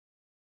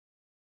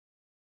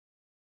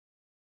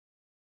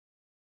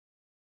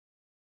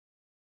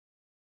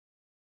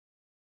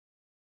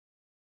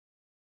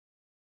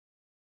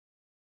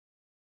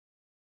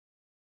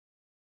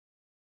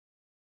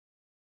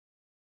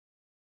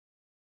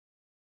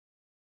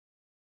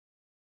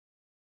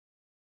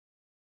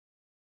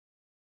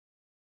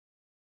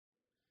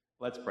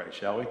Let's pray,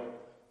 shall we?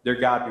 Dear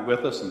God, be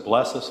with us and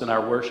bless us in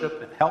our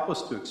worship and help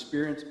us to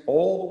experience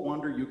all the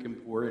wonder you can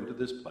pour into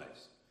this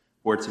place.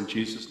 For it's in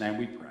Jesus' name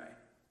we pray.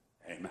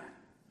 Amen.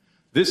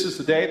 This is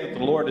the day that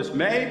the Lord has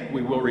made.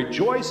 We will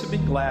rejoice and be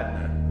glad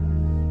in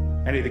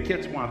it. Any of the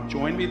kids want to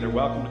join me? They're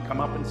welcome to come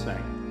up and sing.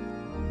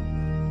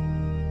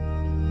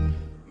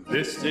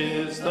 This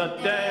is the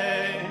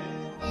day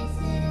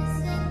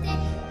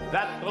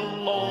that the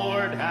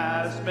Lord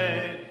has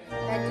made.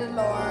 That the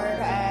Lord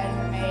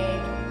has made.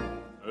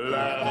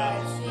 Let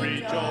us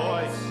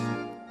rejoice.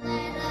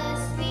 Let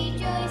us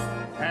rejoice.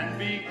 And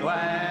be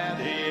glad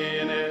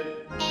in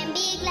it. And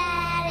be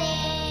glad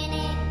in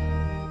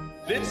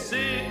it. This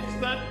is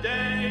the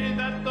day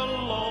that the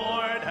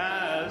Lord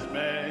has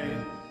made.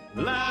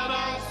 Let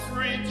us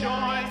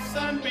rejoice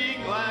and be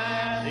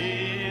glad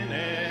in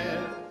it.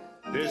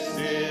 This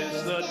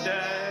is the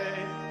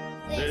day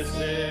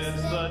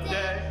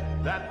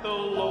that the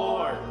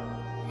Lord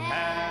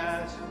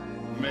has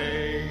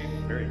made.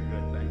 Very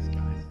good. Thanks,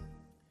 guys.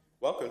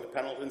 Welcome to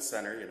Pendleton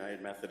Center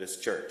United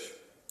Methodist Church.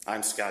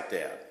 I'm Scott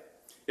Dabb.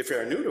 If you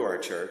are new to our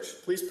church,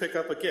 please pick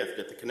up a gift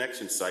at the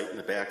connection site in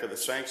the back of the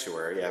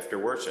sanctuary after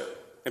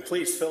worship. And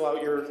please fill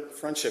out your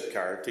friendship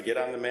card to get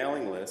on the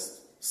mailing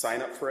list,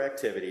 sign up for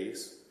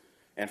activities,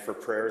 and for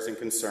prayers and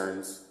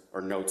concerns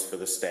or notes for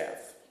the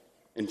staff.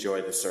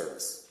 Enjoy the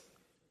service.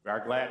 We are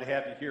glad to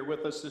have you here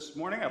with us this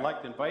morning. I'd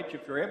like to invite you,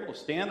 if you're able to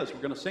stand as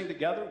we're going to sing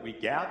together, We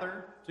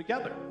Gather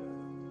Together.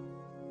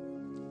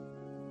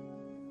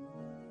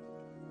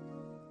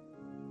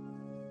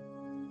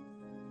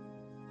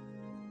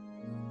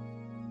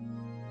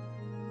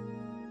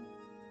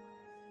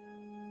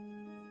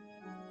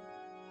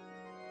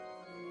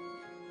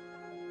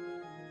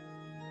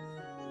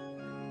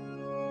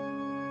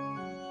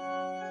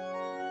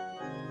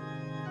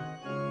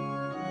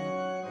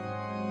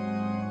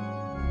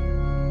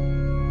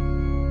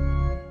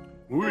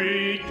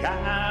 We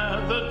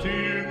gather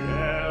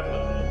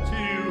together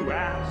to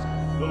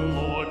ask the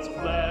Lord's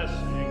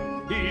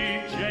blessing. He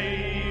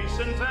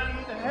chastens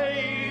and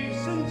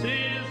hastens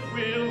His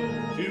will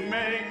to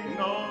make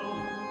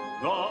known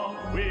the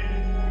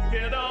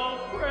wicked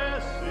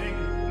oppressing.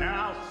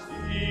 Now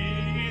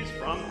cease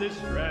from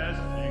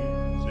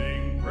distressing,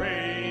 sing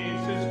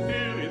praises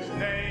to His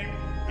name.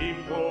 He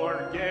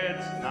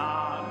forgets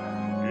not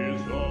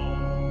His own.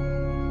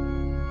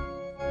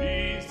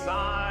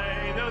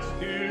 Beside us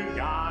to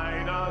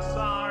guide us,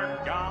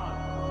 our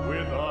God,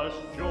 with us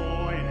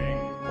joining,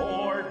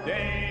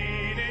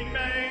 ordaining,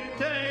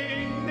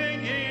 maintaining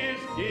His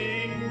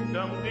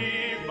kingdom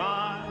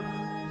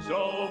divine.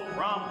 So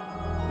from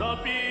the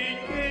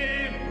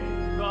beginning,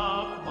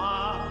 the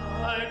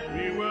fight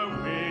we were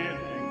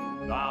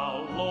winning.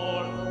 Thou,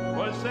 Lord,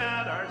 was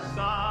at our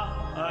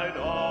side,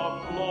 all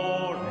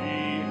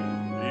glory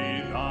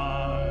be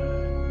thine.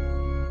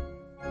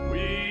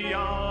 We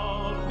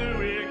all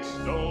do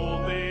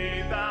extol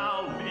Thee,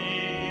 Thou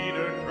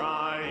leader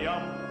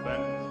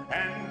triumphant,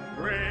 and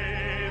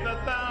pray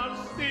that Thou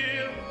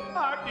still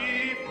our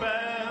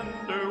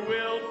defender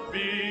wilt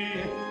be.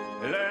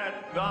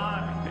 Let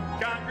Thy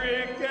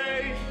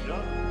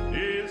congregation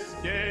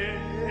escape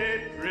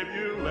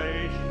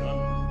tribulation.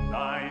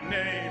 Thy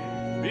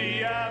name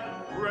be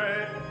ever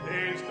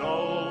praised,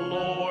 O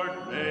Lord,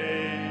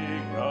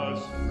 make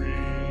us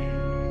free.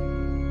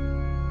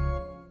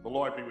 The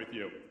Lord be with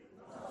you.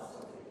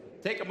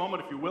 Take a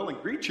moment, if you will,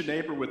 and greet your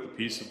neighbor with the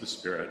peace of the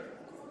Spirit.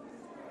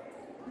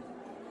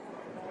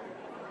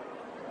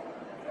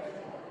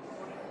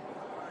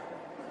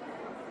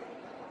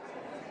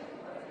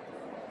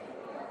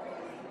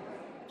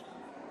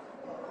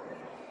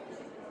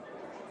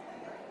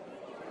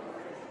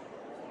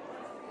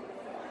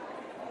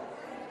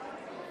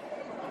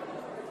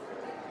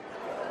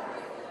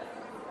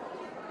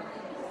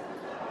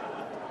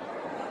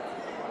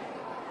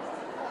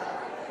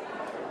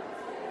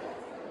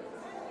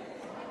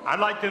 I'd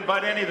like to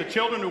invite any of the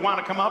children who want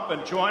to come up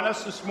and join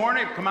us this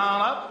morning. Come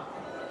on up.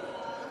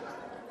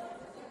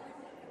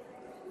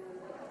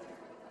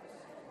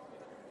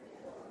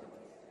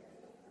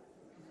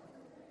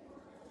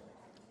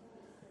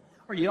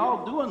 How are you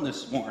all doing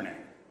this morning?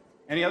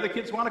 Any other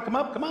kids want to come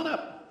up? Come on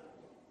up.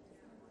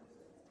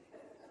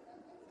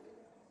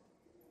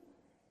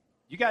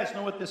 You guys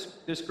know what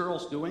this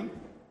girl's doing?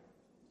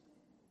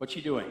 What's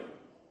she doing?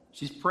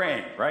 She's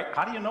praying, right?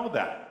 How do you know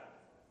that?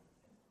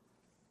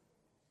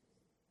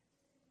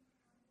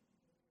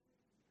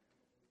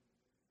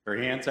 Her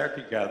hands are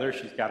together.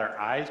 She's got her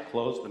eyes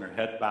closed and her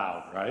head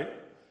bowed, right?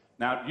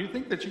 Now, do you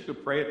think that you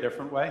could pray a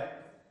different way? Do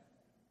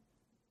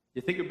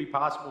you think it would be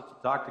possible to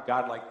talk to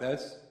God like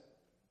this?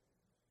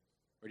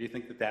 Or do you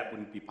think that that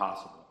wouldn't be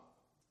possible?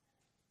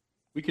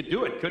 We could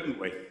do it, couldn't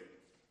we?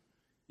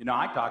 You know,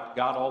 I talk to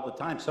God all the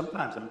time.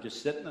 Sometimes I'm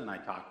just sitting and I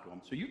talk to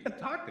Him. So you can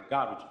talk to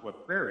God, which is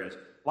what prayer is,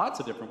 lots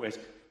of different ways.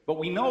 But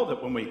we know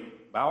that when we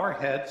bow our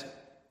heads,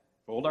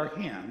 fold our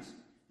hands,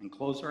 and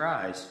close our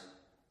eyes,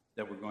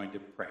 that we're going to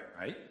pray,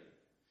 right?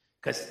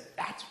 Because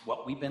that's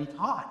what we've been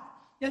taught.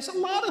 There's a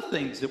lot of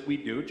things that we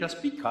do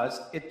just because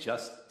it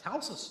just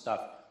tells us stuff.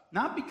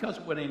 Not because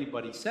of what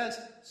anybody says,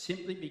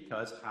 simply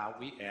because how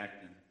we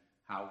act and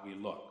how we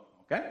look,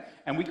 okay?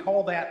 And we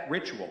call that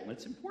ritual, and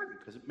it's important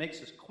because it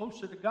makes us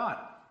closer to God.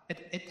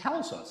 It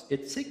tells us,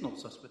 it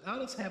signals us without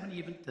us having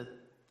even to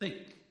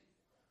think.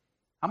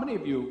 How many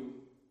of you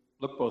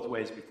look both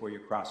ways before you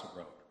cross a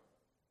road?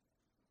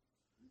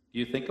 Do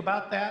you think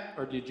about that,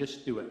 or do you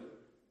just do it?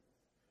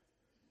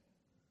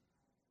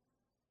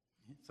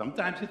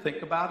 Sometimes you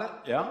think about it,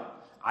 yeah.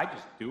 I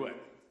just do it.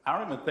 I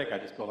don't even think. I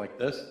just go like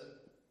this.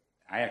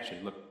 I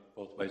actually look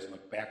both ways and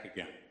look back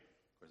again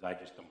because I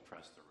just don't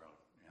trust the road.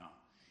 You know,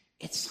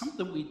 it's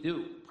something we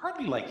do,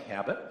 partly like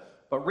habit,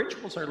 but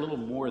rituals are a little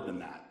more than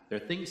that. They're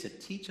things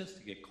that teach us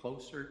to get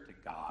closer to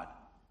God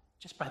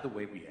just by the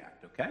way we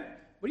act. Okay?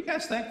 What are you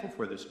guys thankful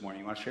for this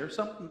morning? You want to share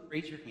something?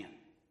 Raise your hand.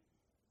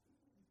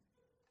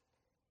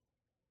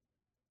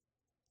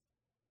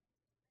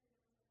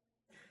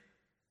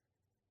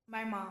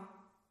 My mom.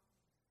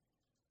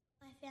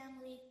 My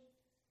family.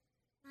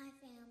 My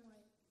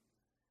family.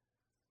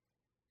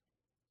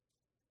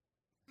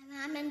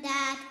 My mom and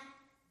dad.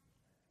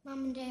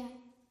 Mom and dad.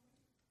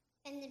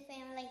 And the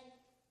family.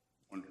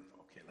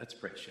 Wonderful. Okay, let's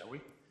pray, shall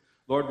we?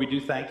 Lord, we do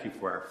thank you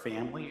for our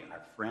family,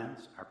 our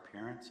friends, our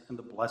parents, and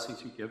the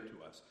blessings you give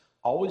to us.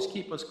 Always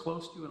keep us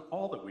close to you in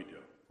all that we do.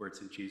 For it's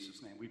in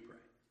Jesus' name we pray.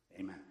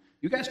 Amen.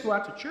 You guys go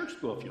out to church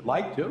school if you'd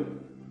like to.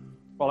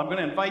 Well, I'm going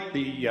to invite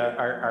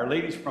our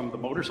ladies from the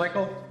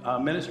motorcycle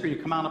ministry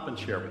to come on up and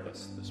share with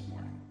us this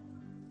morning.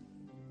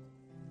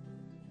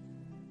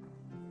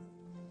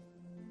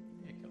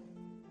 There you go.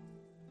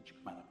 Why don't you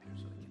come on up here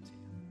so they can see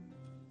you?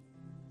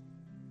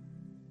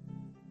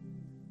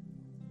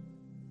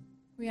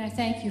 We want to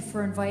thank you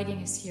for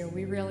inviting us here.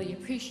 We really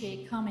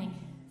appreciate coming.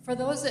 For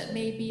those that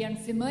may be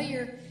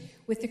unfamiliar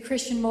with the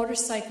Christian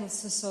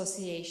Motorcyclists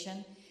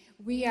Association,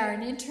 we are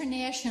an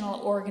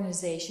international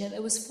organization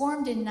that was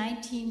formed in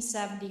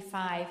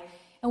 1975,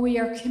 and we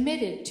are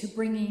committed to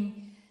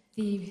bringing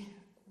the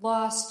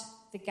lost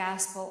the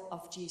gospel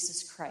of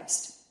Jesus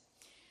Christ.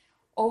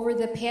 Over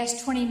the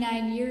past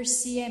 29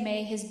 years,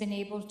 CMA has been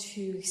able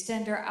to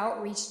extend our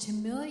outreach to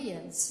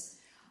millions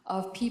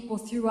of people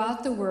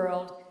throughout the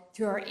world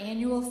through our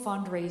annual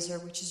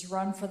fundraiser, which is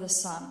Run for the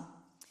Sun.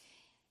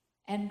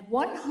 And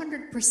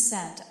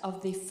 100%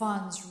 of the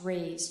funds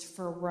raised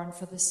for Run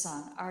for the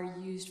Sun are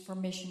used for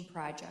mission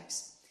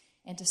projects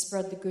and to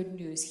spread the good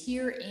news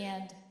here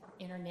and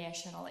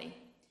internationally.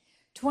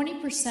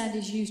 20%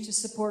 is used to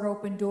support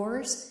Open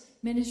Doors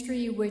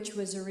ministry, which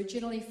was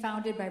originally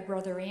founded by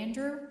Brother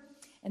Andrew.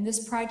 And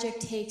this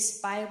project takes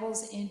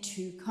Bibles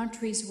into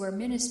countries where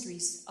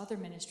other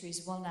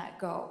ministries will not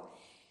go.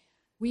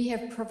 We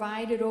have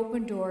provided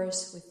Open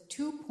Doors with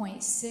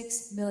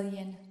 2.6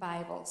 million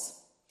Bibles.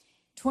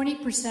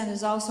 20%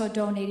 is also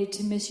donated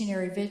to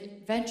Missionary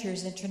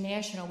Ventures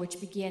International,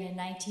 which began in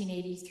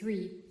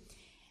 1983.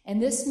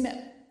 And this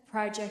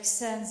project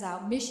sends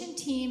out mission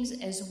teams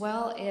as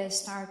well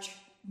as starts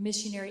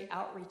missionary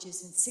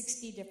outreaches in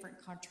 60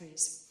 different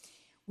countries.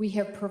 We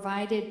have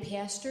provided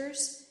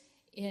pastors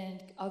in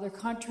other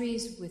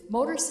countries with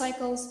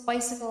motorcycles,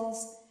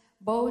 bicycles,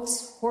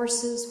 boats,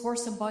 horses,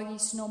 horse and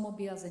buggies,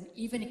 snowmobiles, and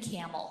even a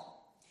camel.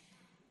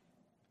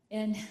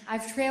 And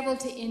I've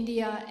traveled to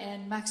India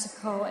and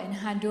Mexico and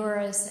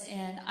Honduras,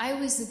 and I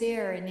was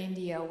there in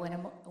India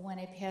when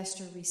a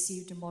pastor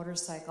received a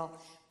motorcycle.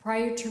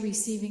 Prior to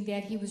receiving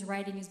that, he was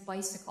riding his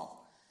bicycle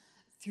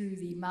through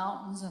the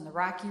mountains and the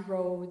rocky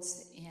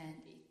roads, and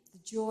the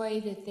joy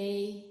that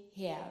they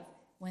have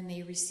when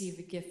they receive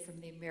a gift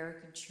from the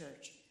American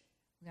church.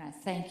 We're going to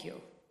thank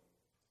you.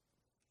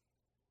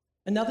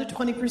 Another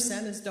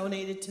 20% is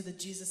donated to the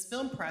Jesus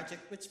Film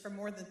Project, which for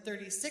more than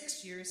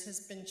 36 years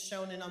has been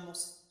shown in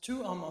almost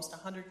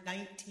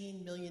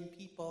 119 million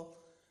people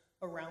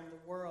around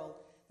the world.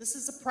 This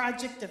is a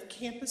project of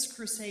Campus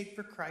Crusade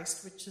for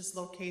Christ, which is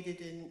located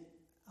in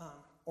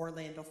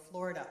Orlando,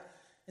 Florida.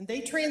 And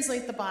they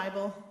translate the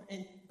Bible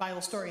and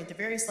Bible story into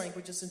various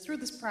languages, and through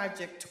this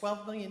project,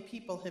 12 million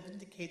people have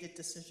indicated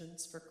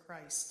decisions for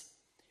Christ.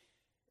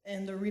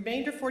 And the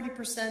remainder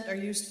 40% are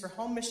used for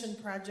home mission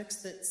projects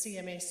that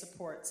CMA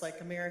supports,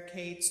 like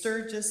Americade,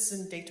 Sturgis,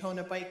 and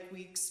Daytona Bike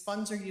Weeks.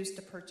 Funds are used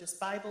to purchase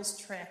Bibles,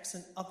 tracts,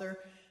 and other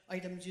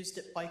items used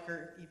at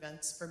biker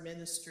events for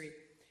ministry.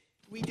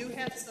 We do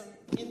have some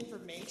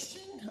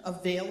information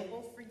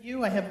available for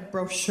you. I have a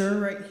brochure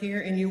right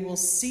here, and you will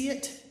see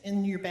it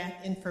in your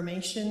back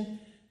information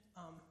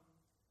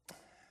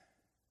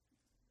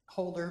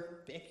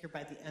holder back here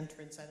by the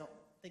entrance. I don't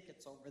think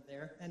it's over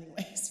there.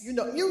 Anyways, you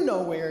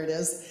know where it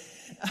is.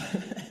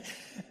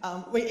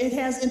 It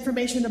has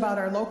information about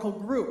our local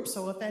group.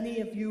 So if any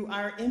of you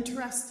are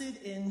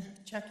interested in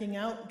checking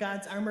out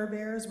God's Armor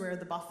Bearers, we're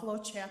the Buffalo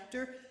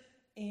chapter,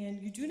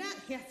 and you do not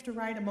have to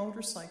ride a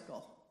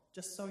motorcycle,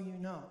 just so you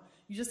know.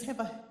 You just have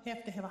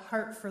to have a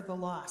heart for the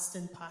lost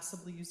and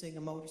possibly using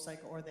a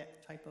motorcycle or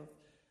that type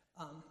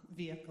of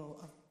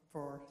vehicle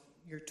for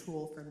your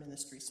tool for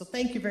ministry. So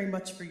thank you very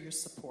much for your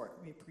support.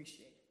 We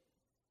appreciate it.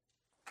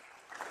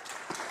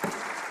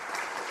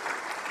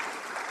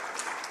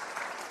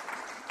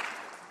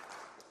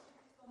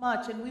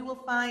 much. And you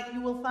will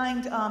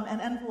find an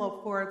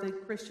envelope for the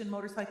Christian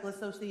Motorcycle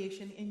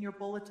Association in your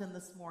bulletin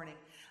this morning.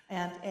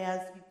 And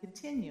as you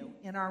continue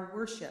in our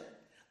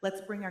worship,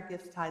 let's bring our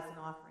gifts, tithes, and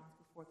offerings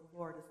before the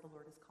Lord as the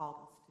Lord has called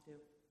us to do.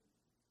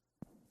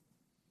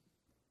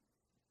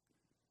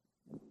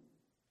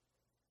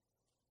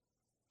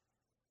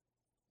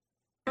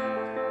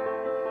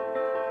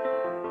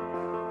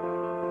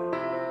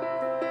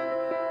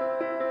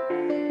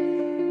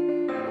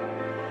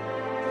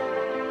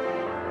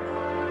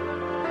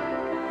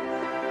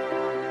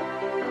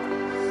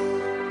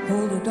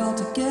 Hold it all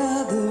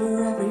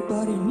together,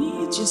 everybody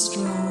needs you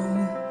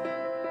strong.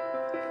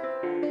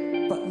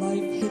 But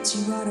life hits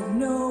you out of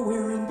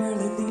nowhere and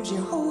barely leaves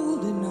you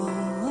holding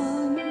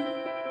on.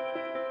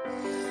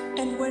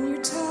 And when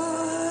you're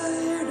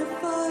tired of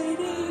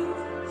fighting,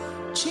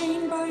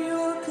 chained by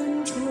your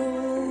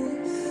control,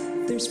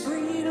 there's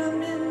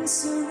freedom in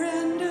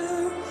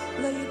surrender.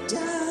 Lay it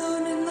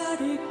down and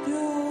let it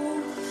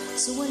go.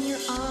 So when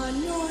you're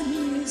on your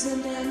knees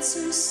and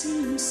answers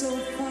seem so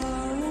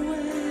far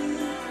away,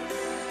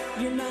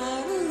 you're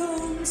not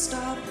alone,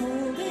 stop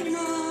holding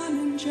on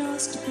and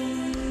just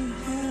be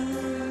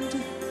held.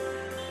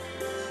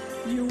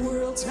 Your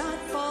world's not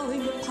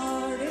falling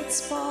apart,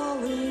 it's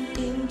falling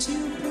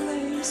into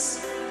place.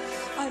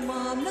 I'm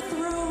on the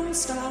throne,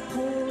 stop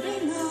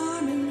holding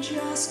on and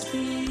just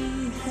be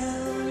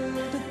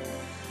held.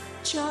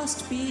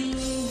 Just be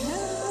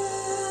held.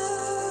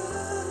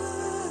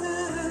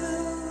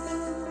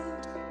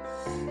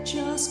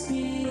 Just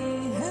be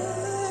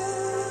held.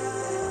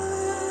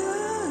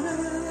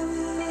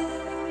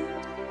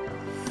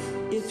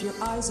 If your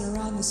eyes are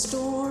on the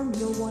storm,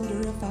 you'll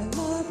wonder if I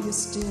love you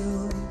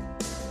still.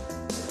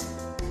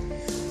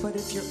 But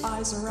if your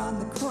eyes are on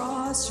the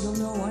cross, you'll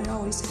know I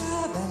always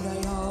have and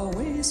I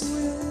always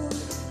will.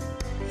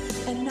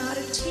 And not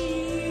a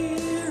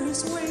tear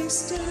is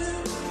wasted.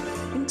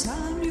 In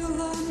time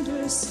you'll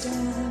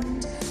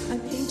understand. I'm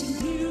painting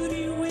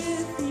beauty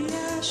with the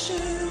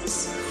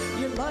ashes.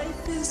 Your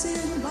life is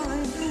in my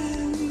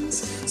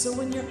hands. So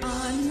when you're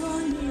on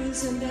your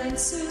knees and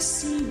answers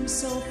seem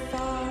so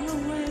far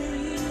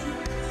away,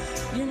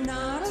 you're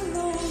not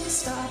alone,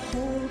 stop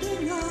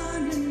holding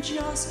on and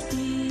just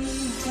be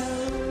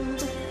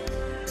held.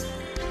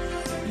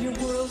 Your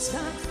world's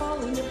not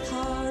falling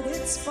apart,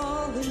 it's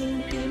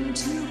falling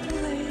into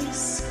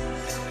place.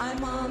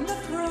 I'm on the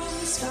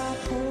throne, stop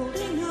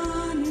holding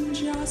on and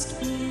just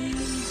be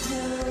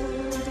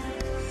held.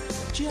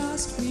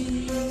 Just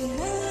be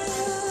held.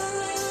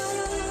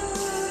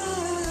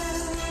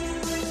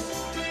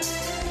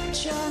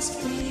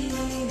 Just be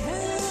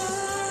held.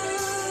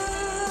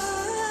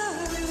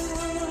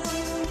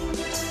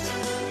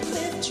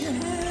 Lift your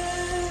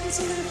hands,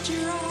 lift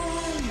your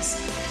eyes.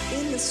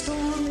 In the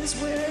storm is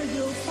where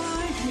you'll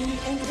find me,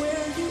 and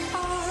where you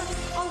are,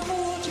 I'll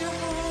hold your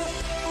heart,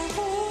 I'll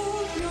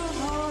hold your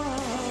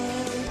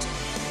heart.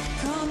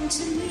 Come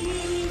to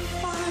me,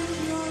 find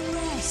your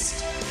rest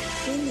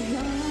in the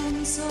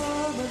arms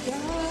of a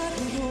God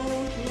who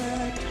won't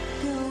let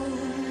go.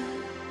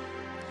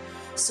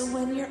 So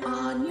when you're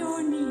on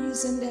your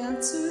knees and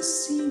answers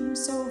seem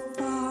so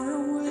far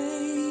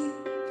away,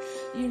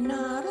 you're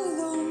not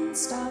alone,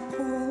 stop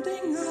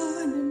holding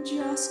on and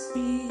just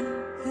be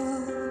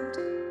held.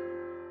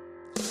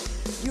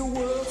 Your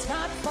world's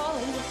not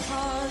falling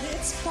apart,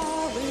 it's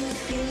falling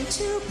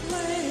into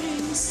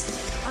place.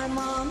 I'm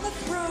on the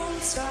throne,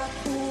 stop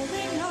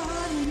holding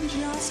on and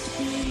just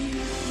be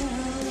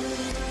held.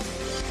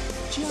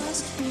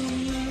 Just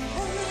be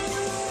held.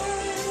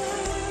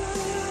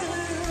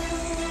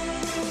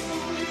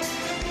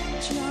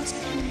 Just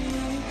be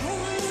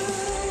held.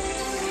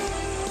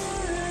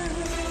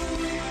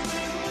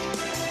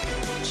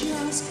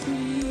 Just be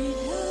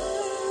held.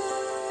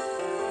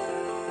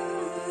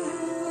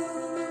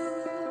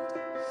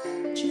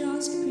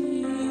 Just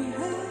be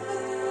held.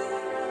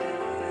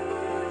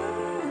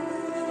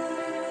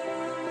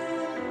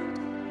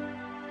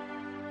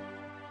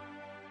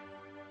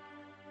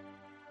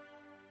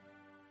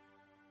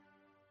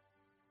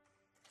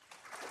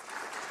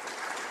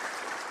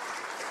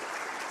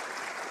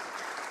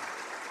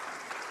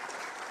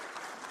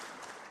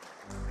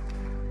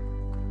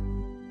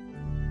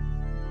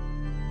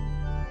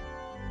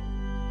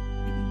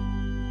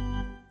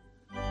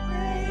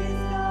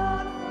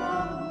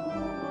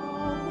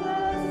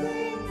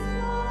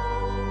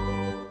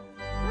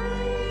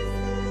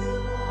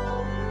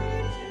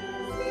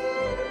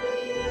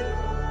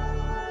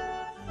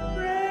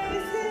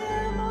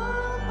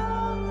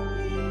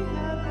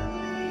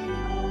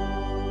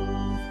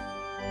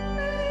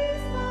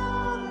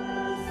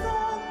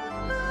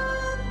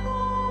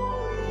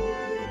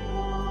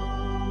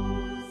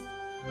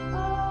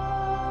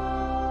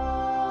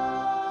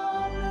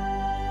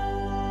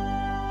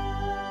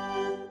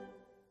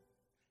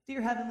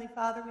 Dear Heavenly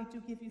Father, we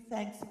do give you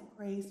thanks and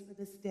praise for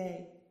this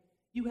day.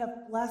 You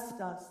have blessed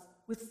us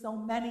with so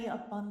many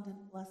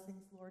abundant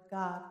blessings, Lord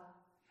God,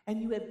 and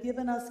you have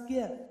given us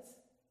gifts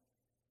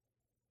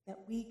that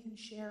we can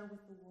share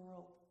with the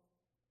world.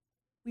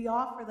 We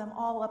offer them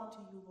all up to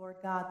you, Lord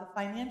God, the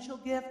financial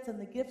gifts and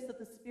the gifts of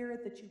the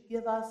Spirit that you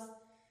give us.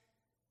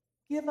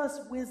 Give us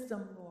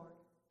wisdom, Lord,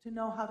 to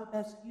know how to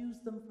best use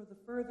them for the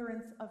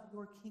furtherance of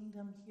your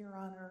kingdom here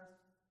on earth.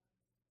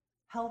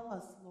 Help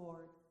us,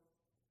 Lord,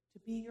 to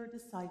be your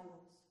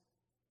disciples.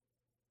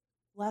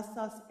 Bless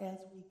us as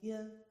we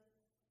give.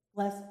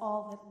 Bless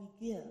all that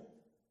we give.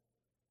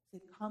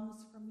 It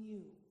comes from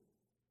you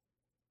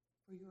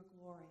for your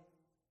glory.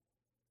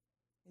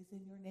 It's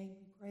in your name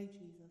we pray,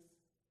 Jesus.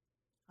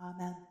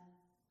 Amen.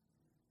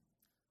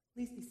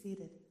 Please be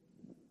seated.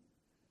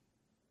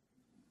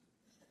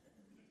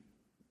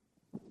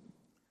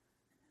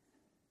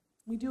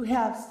 We do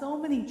have so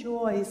many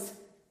joys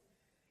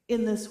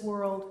in this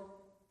world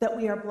that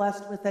we are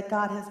blessed with, that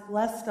God has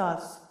blessed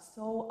us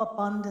so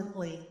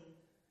abundantly.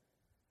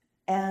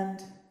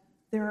 And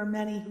there are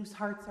many whose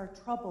hearts are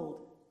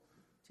troubled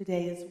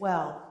today as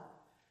well.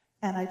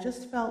 And I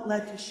just felt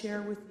led to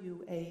share with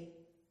you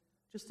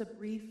just a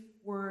brief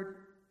word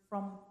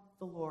from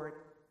the Lord,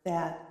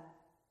 that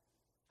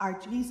our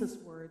Jesus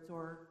words,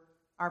 or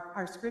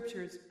our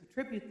scriptures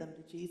attribute them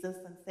to Jesus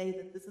and say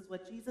that this is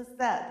what Jesus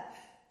said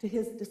to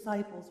his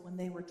disciples when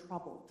they were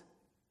troubled,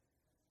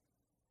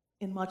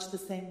 in much the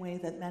same way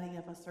that many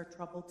of us are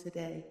troubled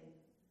today.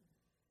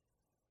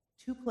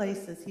 2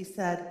 places he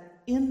said,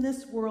 "In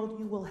this world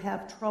you will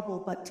have trouble,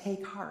 but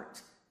take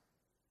heart.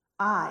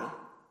 I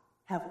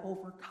have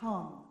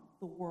overcome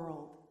the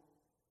world."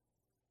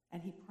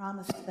 And he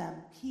promised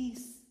them,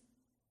 "Peace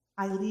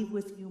I leave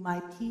with you, my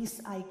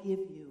peace I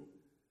give you.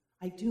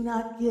 I do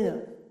not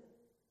give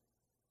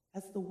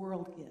as the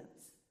world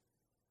gives.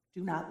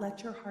 Do not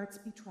let your hearts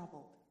be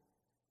troubled.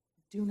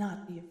 Do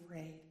not be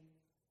afraid."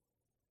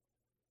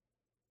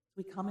 As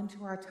we come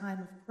into our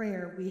time of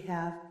prayer, we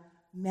have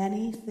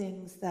many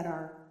things that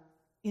are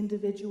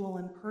individual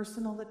and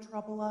personal that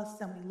trouble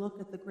us, and we look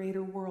at the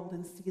greater world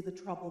and see the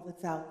trouble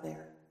that's out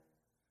there.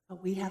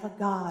 But we have a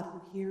God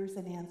who hears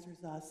and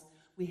answers us.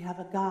 We have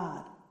a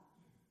God,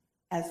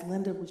 as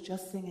Linda was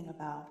just singing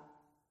about,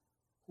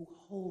 who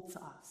holds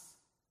us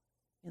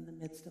in the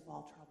midst of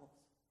all troubles.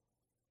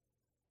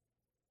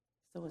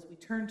 So as we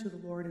turn to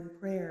the Lord in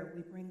prayer,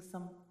 we bring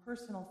some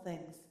personal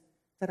things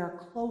that are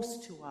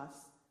close to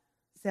us.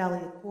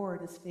 Sally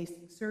Accord is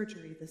facing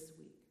surgery this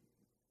week.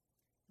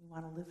 We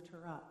want to lift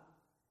her up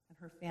and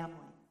her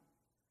family.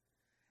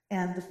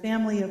 And the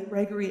family of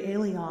Gregory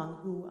Aliong,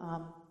 who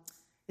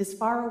is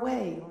far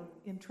away or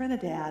in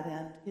Trinidad,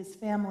 and his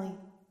family,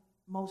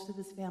 most of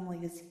his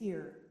family is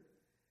here.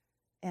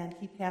 And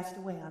he passed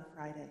away on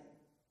Friday.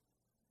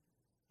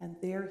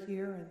 And they're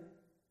here and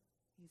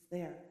he's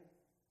there.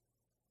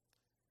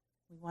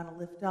 We want to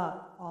lift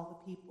up all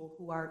the people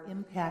who are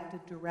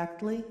impacted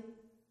directly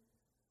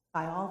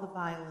by all the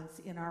violence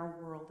in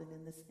our world and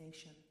in this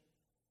nation.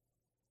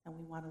 And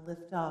we want to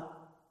lift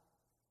up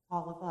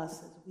all of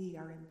us as we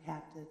are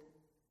impacted.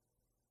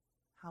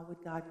 How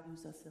would God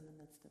use us in the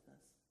midst of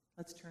this?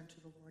 Let's turn to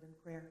the Lord in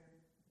prayer.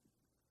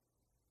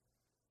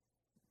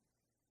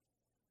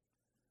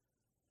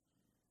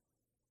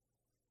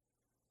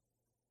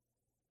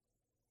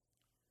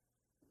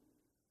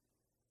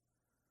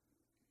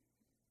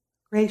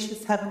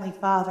 Gracious Heavenly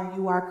Father,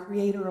 you are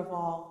creator of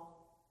all.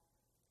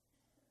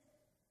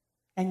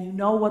 And you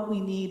know what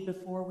we need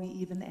before we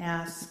even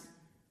ask.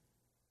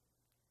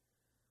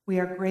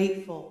 We are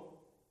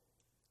grateful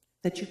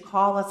that you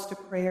call us to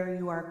prayer.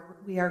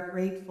 We are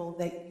grateful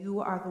that you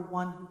are the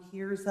one who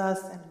hears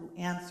us and who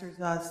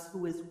answers us,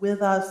 who is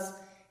with us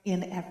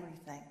in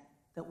everything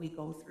that we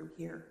go through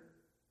here.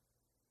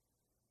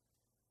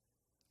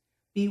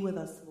 Be with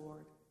us,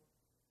 Lord.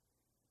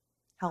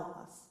 Help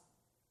us.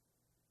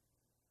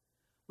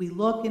 We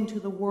look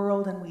into the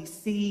world and we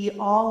see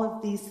all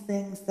of these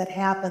things that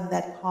happen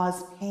that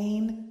cause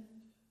pain,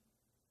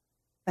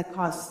 that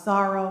cause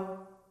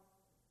sorrow.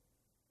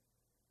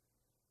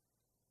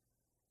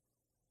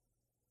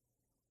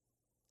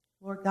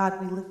 Lord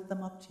God, we lift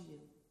them up to you.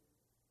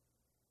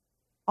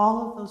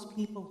 All of those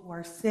people who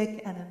are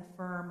sick and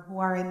infirm, who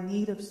are in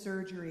need of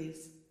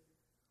surgeries,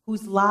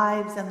 whose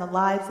lives and the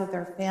lives of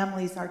their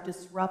families are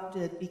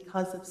disrupted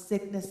because of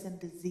sickness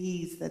and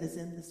disease that is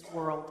in this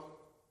world.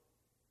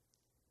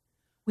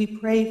 We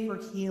pray for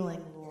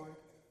healing, Lord.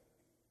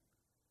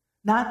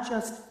 Not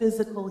just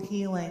physical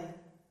healing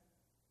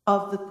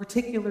of the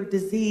particular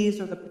disease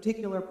or the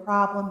particular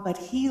problem, but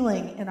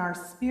healing in our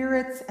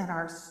spirits and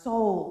our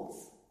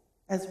souls,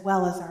 as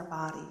well as our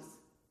bodies.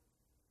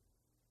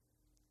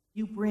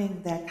 You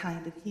bring that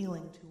kind of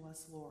healing to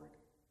us, Lord.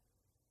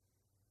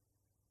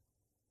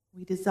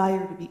 We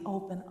desire to be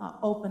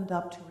opened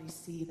up to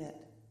receive it.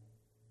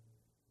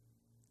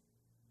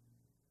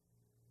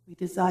 We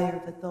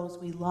desire that those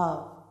we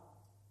love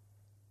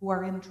who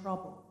are in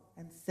trouble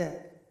and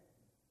sick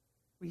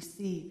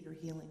receive your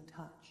healing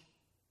touch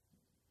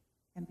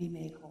and be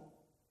made whole.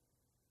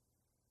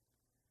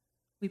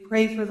 We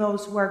pray for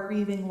those who are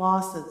grieving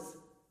losses.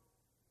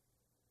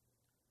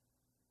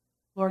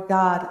 Lord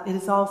God, it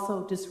is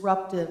also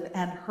disruptive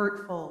and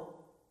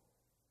hurtful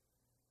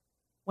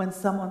when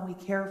someone we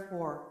care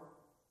for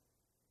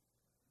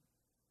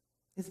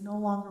is no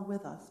longer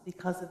with us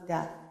because of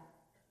death.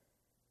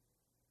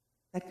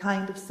 That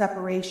kind of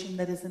separation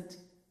that isn't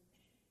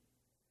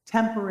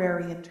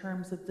temporary in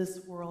terms of this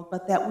world,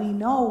 but that we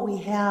know we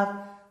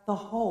have the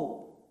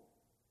hope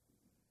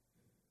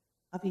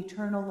of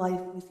eternal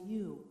life with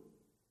you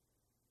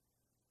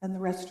and the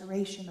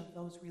restoration of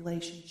those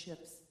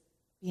relationships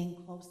being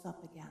close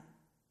up again.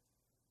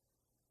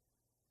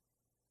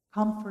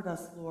 Comfort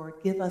us, Lord.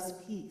 Give us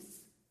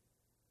peace.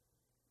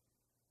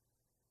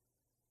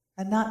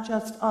 And not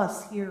just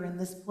us here in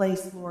this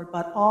place, Lord,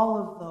 but all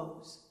of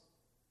those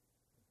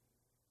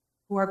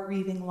who are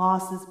grieving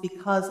losses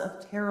because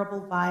of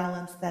terrible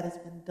violence that has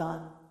been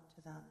done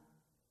to them.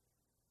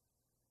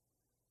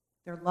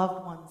 Their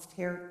loved ones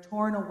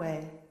torn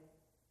away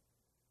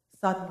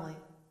suddenly.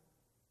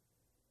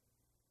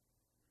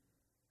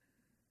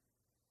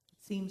 It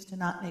seems to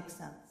not make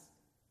sense.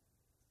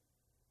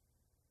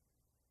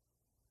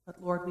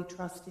 But Lord, we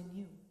trust in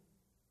you.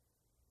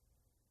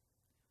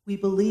 We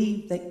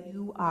believe that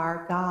you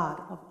are God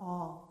of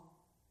all.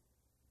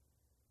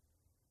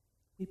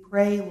 We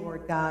pray,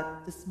 Lord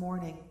God, this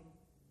morning,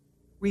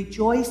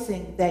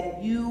 rejoicing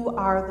that you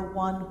are the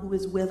one who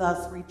is with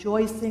us,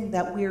 rejoicing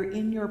that we're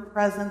in your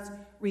presence,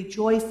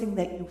 rejoicing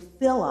that you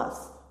fill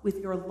us with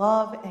your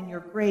love and your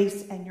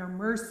grace and your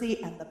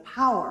mercy and the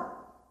power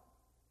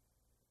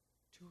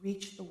to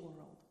reach the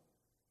world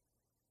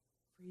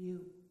for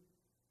you,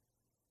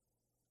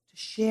 to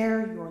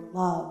share your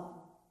love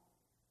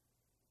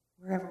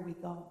wherever we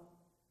go.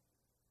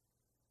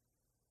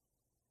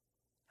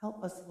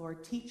 Help us,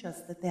 Lord. Teach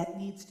us that that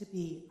needs to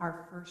be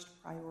our first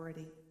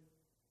priority.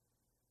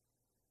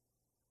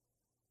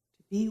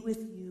 To be with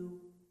you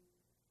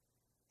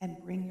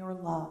and bring your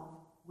love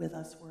with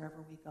us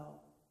wherever we go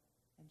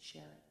and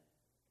share it.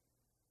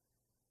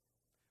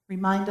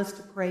 Remind us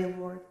to pray,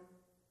 Lord.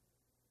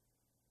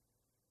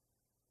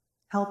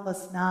 Help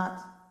us not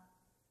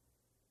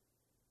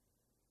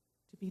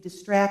to be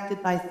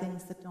distracted by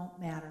things that don't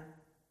matter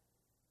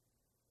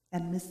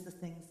and miss the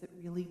things that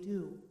really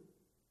do.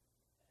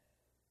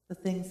 The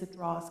things that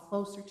draw us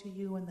closer to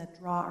you and that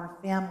draw our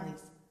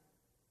families,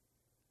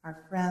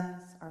 our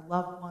friends, our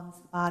loved ones,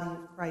 the body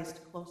of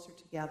Christ closer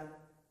together.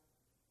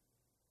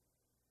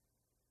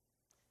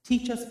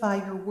 Teach us by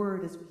your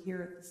word as we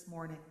hear it this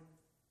morning.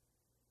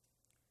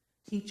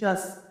 Teach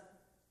us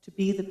to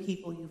be the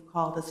people you've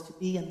called us to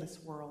be in this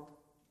world.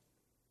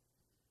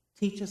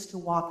 Teach us to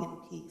walk in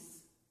peace.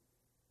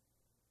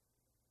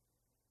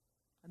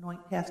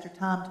 Anoint Pastor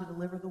Tom to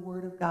deliver the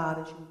word of God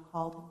as you have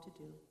called him to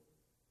do.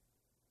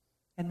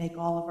 And make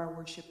all of our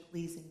worship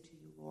pleasing to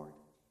you, Lord.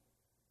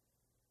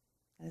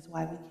 That is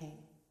why we came.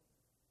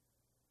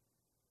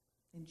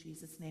 In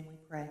Jesus' name we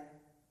pray.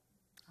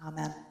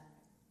 Amen.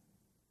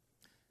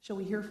 Shall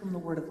we hear from the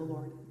word of the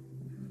Lord?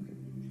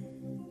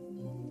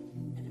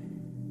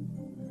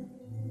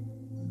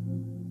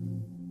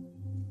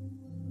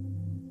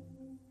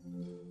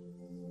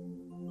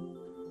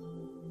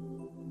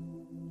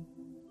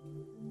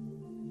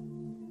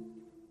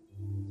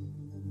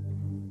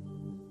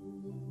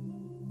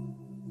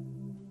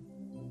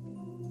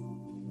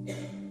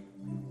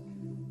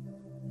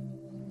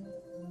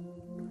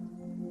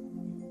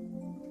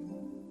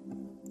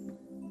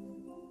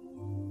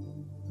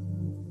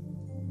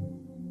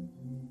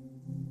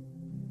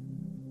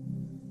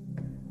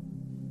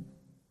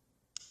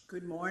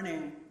 Good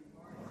morning.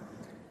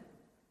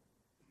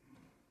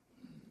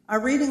 Our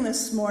reading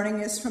this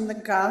morning is from the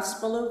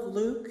Gospel of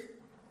Luke,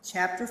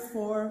 chapter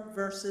 4,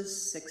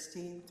 verses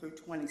 16 through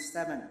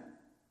 27.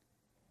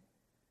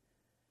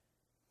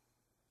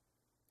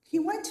 He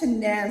went to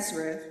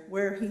Nazareth,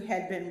 where he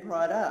had been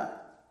brought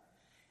up,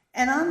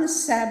 and on the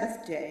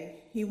Sabbath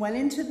day he went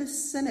into the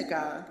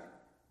synagogue,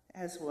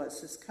 as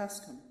was his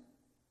custom.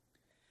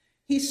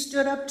 He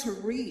stood up to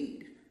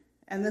read,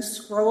 and the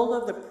scroll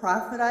of the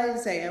prophet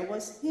Isaiah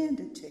was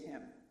handed to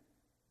him.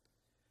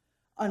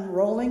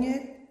 Unrolling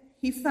it,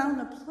 he found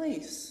a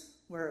place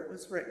where it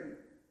was written,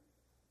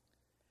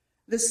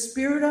 "The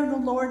Spirit of the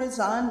Lord is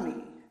on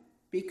me,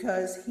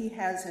 because he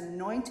has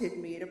anointed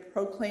me to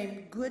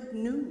proclaim good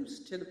news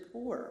to the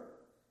poor.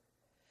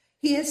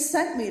 He has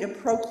sent me to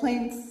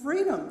proclaim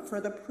freedom for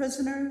the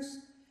prisoners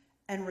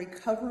and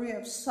recovery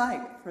of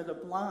sight for the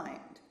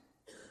blind,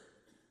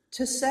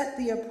 to set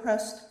the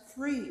oppressed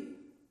free,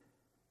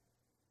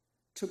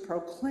 to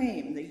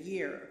proclaim the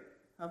year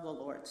of the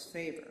Lord's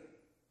favor."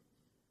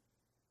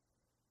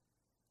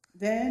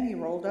 Then he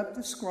rolled up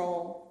the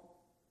scroll,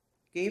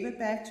 gave it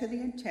back to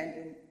the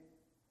attendant,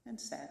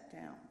 and sat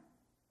down.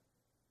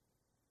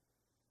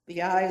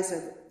 The eyes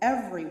of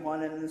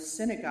everyone in the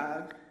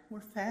synagogue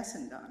were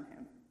fastened on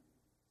him.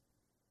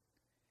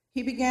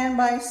 He began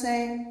by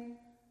saying,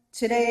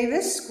 "Today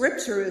this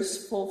scripture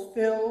is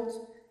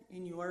fulfilled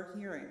in your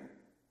hearing."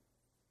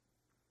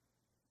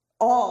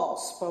 All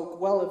spoke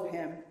well of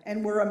him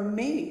and were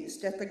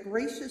amazed at the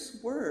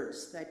gracious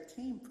words that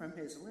came from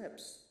his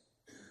lips.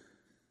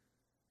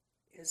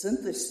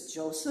 "Isn't this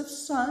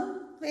Joseph's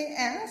son?" they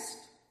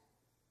asked.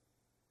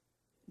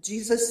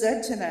 Jesus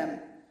said to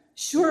them,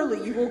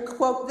 "Surely you will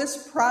quote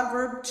this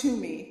proverb to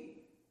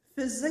me,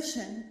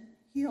 Physician,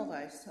 heal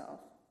thyself.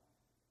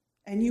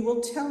 And you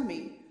will tell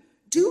me,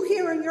 do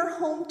here in your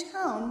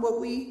hometown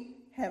what we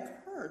have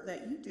heard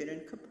that you did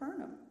in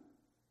Capernaum.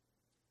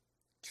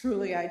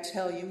 Truly I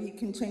tell you, he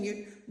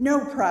continued,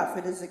 no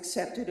prophet is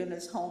accepted in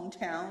his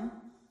hometown.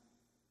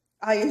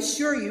 I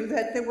assure you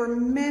that there were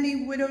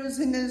many widows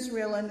in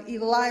Israel in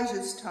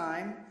Elijah's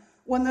time,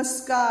 when the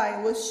sky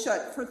was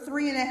shut for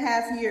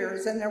 3.5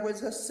 years and there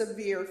was a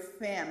severe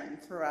famine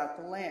throughout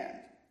the land.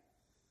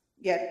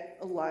 Yet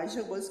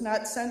Elijah was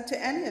not sent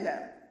to any of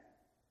them,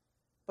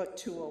 but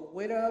to a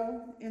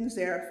widow in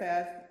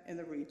Zarephath in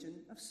the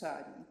region of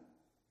Sidon.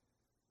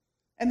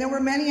 And there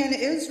were many in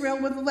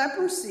Israel with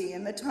leprosy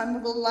in the time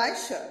of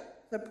Elisha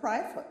the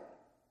prophet.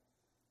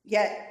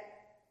 Yet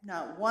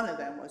not one of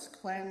them was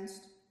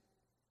cleansed,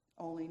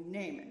 only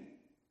Naaman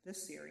the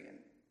Syrian.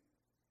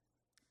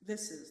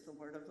 This is the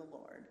word of the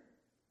Lord.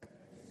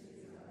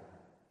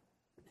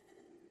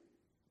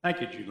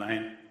 Thank you,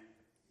 Julaine.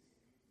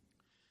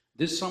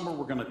 This summer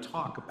we're going to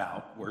talk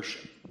about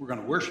worship. We're going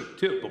to worship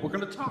too, but we're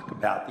going to talk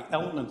about the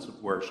elements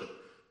of worship.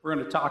 We're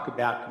going to talk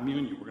about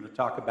communion. We're going to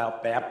talk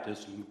about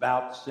baptism,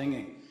 about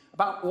singing,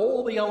 about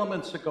all the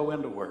elements that go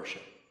into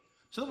worship,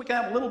 so that we can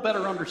have a little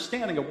better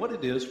understanding of what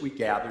it is we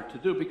gather to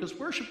do, because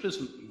worship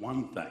isn't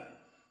one thing.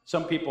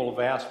 Some people have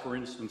asked, for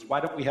instance, why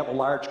don't we have a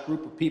large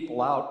group of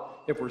people out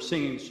if we're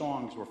singing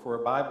songs or for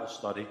a Bible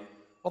study?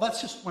 Well,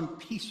 that's just one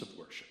piece of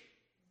worship.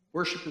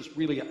 Worship is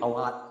really a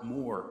lot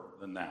more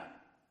than that.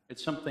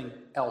 It's something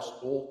else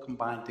all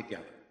combined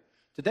together.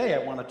 Today, I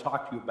want to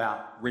talk to you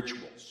about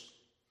rituals.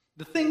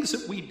 The things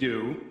that we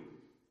do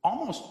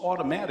almost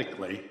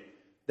automatically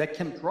that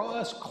can draw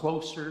us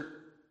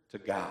closer to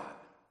God.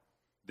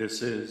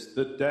 This is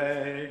the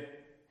day.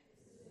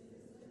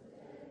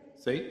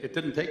 See, it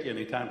didn't take you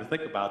any time to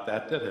think about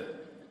that, did it?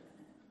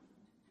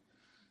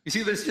 You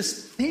see, there's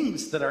just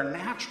things that are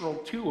natural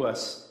to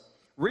us.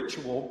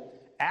 Ritual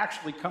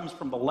actually comes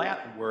from the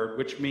Latin word,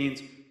 which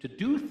means to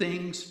do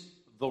things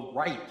the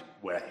right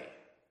way.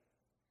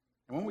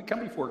 And when we come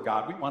before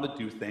God, we want to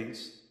do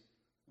things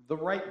the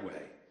right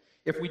way.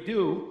 If we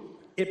do,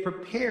 it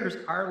prepares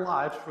our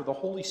lives for the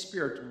Holy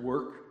Spirit to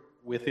work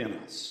within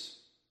us.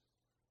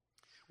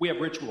 We have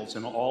rituals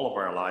in all of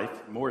our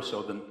life, more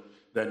so than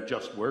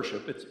just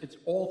worship. It's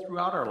all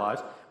throughout our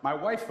lives. My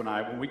wife and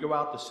I, when we go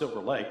out to Silver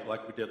Lake,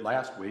 like we did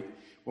last week,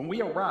 when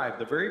we arrive,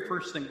 the very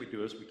first thing we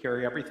do is we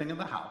carry everything in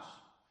the house.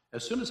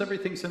 As soon as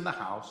everything's in the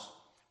house,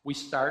 we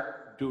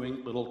start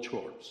doing little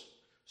chores.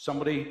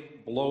 Somebody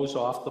blows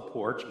off the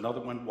porch,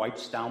 another one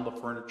wipes down the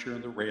furniture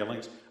and the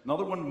railings,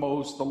 another one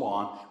mows the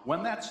lawn.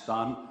 When that's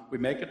done, we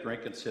make a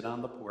drink and sit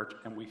on the porch,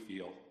 and we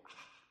feel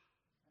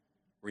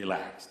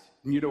relaxed.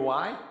 And you know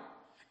why?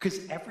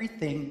 Because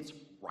everything's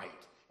right.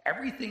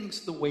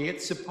 Everything's the way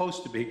it's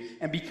supposed to be.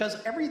 And because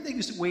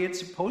everything's the way it's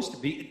supposed to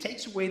be, it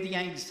takes away the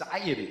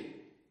anxiety,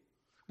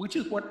 which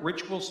is what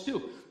rituals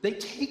do. They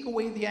take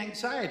away the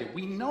anxiety.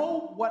 We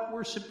know what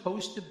we're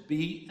supposed to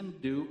be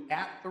and do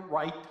at the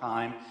right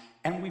time,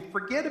 and we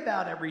forget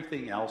about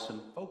everything else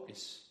and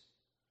focus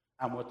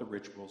on what the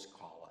rituals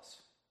call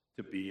us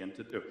to be and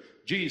to do.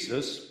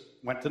 Jesus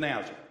went to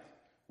Nazareth,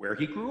 where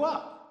he grew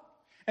up.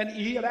 And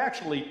he had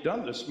actually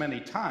done this many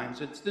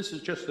times. This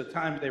is just the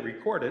time they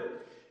record it.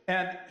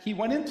 And he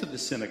went into the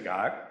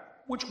synagogue,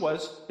 which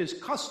was his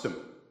custom.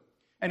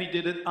 And he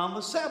did it on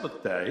the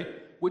Sabbath day,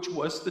 which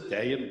was the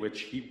day in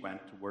which he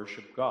went to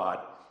worship God.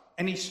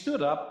 And he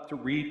stood up to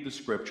read the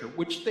scripture,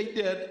 which they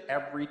did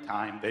every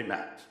time they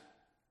met.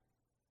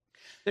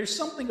 There's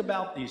something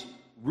about these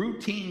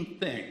routine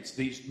things,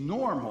 these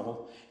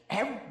normal,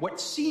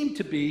 what seem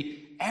to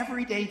be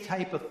everyday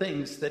type of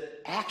things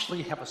that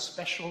actually have a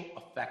special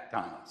effect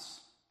on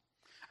us.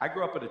 I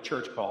grew up at a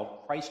church called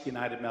Christ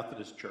United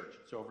Methodist Church.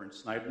 It's over in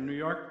Snyder, New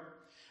York.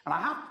 And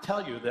I have to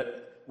tell you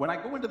that when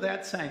I go into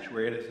that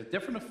sanctuary, it has a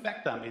different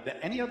effect on me than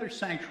any other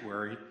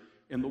sanctuary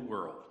in the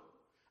world.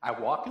 I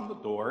walk in the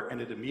door,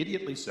 and it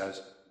immediately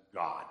says,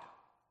 God.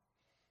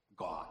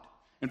 God.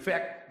 In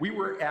fact, we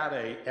were at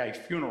a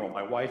funeral,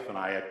 my wife and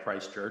I, at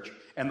Christ Church,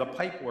 and the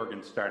pipe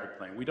organ started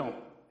playing. We don't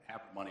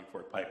have money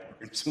for a pipe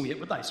organ, so we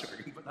have a nice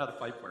organ, but not a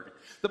pipe organ.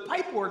 The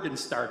pipe organ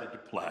started to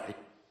play,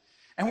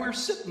 and we were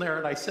sitting there,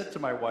 and I said to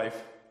my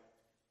wife,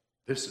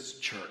 this is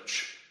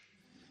church.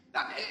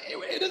 Now,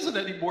 it isn't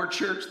any more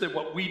church than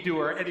what we do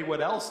or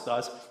anyone else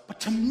does, but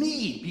to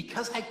me,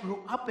 because I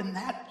grew up in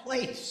that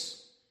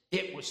place,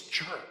 it was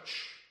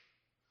church.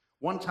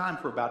 One time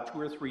for about 2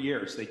 or 3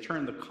 years, they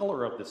turned the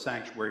color of the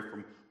sanctuary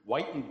from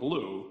white and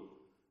blue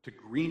to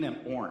green and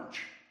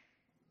orange.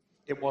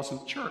 It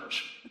wasn't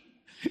church.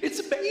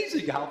 It's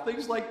amazing how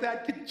things like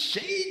that can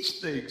change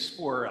things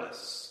for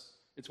us.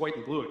 It's white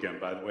and blue again,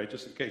 by the way,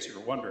 just in case you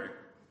were wondering.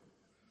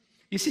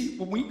 You see,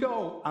 when we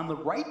go on the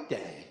right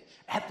day,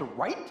 at the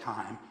right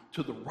time,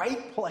 to the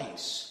right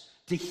place,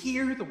 to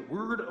hear the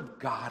word of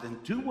God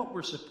and do what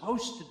we're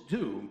supposed to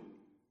do,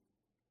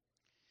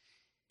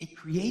 it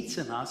creates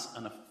in us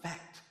an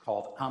effect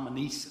called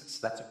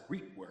amnesis. That's a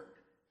Greek word,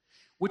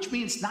 which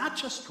means not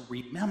just to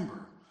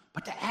remember,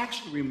 but to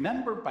actually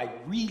remember by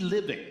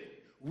reliving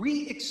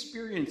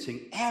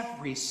re-experiencing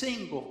every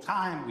single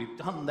time we've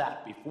done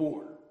that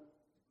before.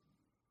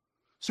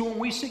 So when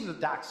we sing the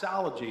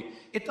doxology,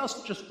 it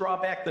doesn't just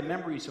draw back the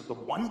memories of the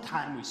one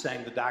time we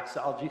sang the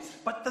doxology,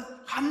 but the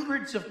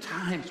hundreds of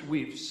times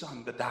we've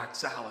sung the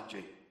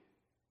doxology.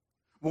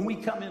 When we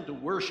come into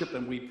worship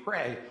and we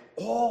pray,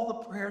 all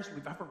the prayers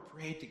we've ever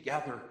prayed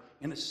together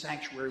in a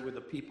sanctuary with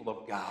the people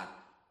of God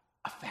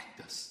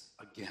affect us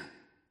again.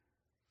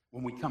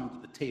 When we come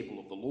to the table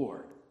of the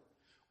Lord,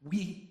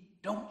 we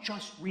don't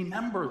just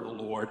remember the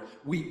Lord,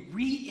 we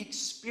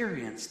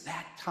re-experience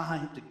that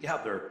time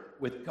together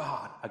with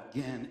God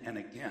again and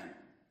again.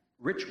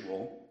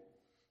 Ritual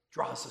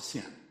draws us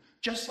in.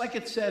 Just like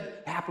it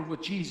said happened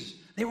with Jesus.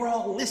 They were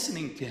all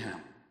listening to him.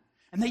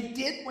 And they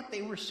did what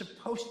they were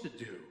supposed to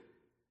do.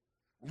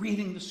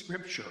 Reading the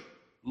scripture,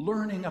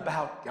 learning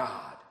about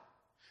God.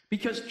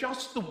 Because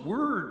just the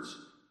words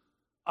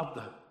of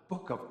the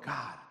book of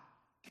God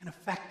can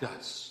affect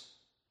us.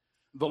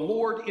 The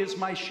Lord is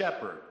my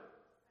shepherd.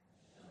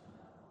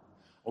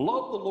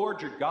 Love the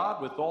Lord your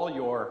God with all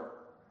your...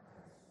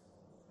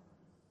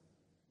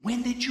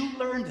 When did you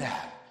learn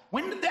that?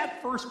 When did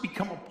that first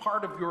become a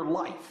part of your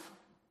life?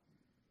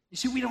 You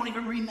see, we don't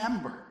even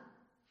remember.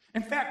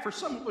 In fact, for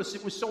some of us,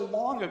 it was so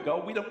long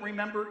ago, we don't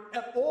remember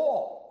at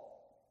all.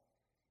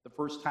 The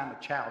first time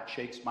a child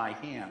shakes my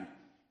hand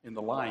in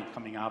the line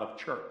coming out of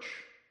church.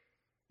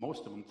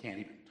 Most of them can't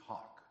even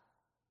talk.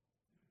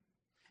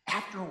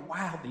 After a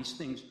while, these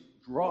things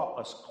draw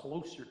us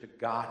closer to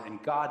God,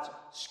 and God's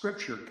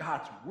scripture,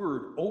 God's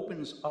word,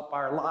 opens up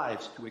our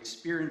lives to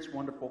experience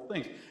wonderful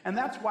things. And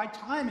that's why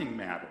timing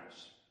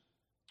matters.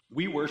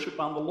 We worship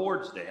on the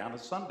Lord's Day, on a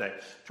Sunday,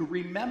 to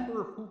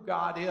remember who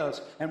God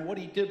is and what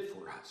he did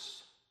for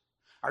us.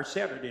 Our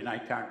Saturday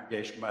night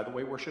congregation, by the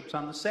way, worships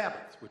on the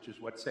Sabbath, which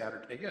is what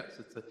Saturday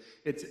is.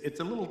 It's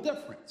a little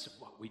difference of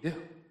what we do.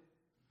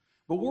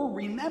 But we're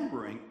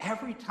remembering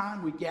every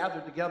time we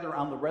gather together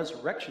on the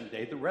resurrection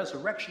day, the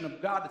resurrection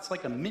of God. It's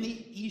like a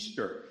mini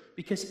Easter,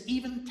 because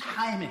even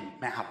timing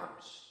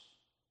matters.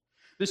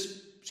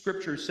 This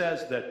scripture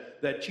says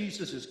that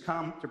Jesus has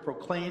come to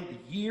proclaim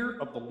the year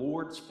of the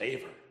Lord's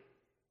favor.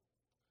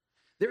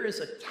 There is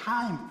a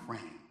time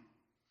frame,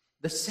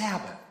 the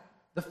Sabbath,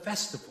 the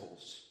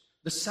festivals,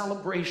 the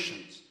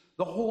celebrations,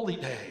 the holy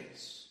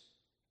days,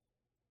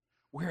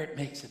 where it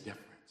makes a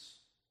difference.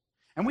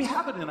 And we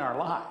have it in our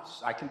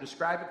lives. I can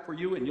describe it for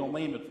you and you'll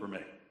name it for me.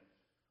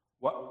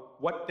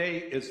 What day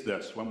is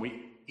this? When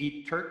we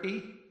eat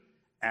turkey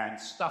and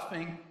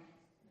stuffing?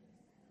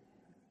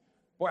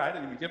 Boy, I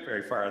didn't even get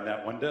very far on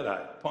that one, did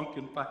I?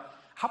 Pumpkin pie.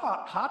 How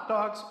about hot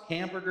dogs,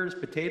 hamburgers,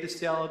 potato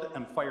salad,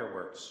 and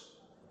fireworks?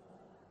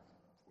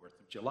 4th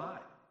of July.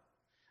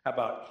 How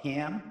about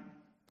ham,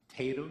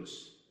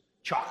 potatoes,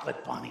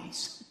 chocolate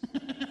bunnies?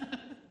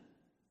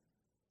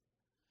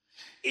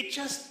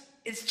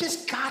 It's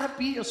just gotta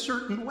be a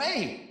certain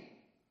way.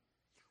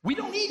 We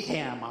don't eat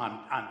ham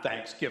on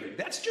Thanksgiving.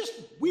 That's just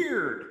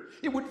weird.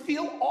 It would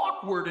feel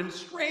awkward and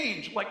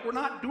strange, like we're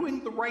not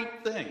doing the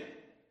right thing.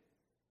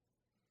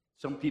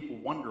 Some people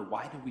wonder,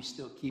 why do we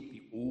still keep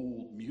the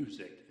old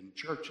music in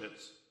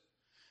churches?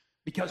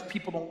 Because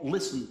people don't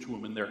listen to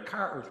them in their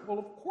cars. Well,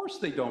 of course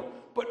they don't.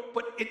 But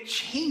it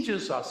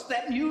changes us.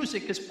 That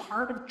music is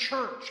part of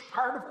church,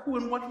 part of who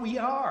and what we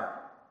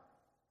are.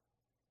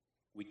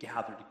 We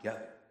gather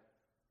together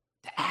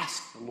to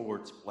ask the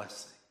Lord's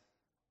blessing.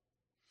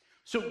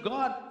 So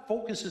God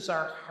focuses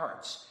our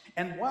hearts.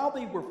 And while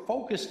they were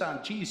focused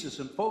on Jesus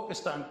and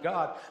focused on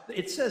God,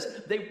 it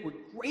says they were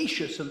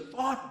gracious and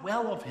thought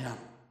well of him.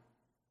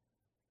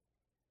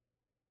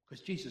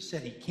 Because Jesus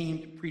said he came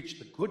to preach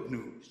the good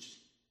news.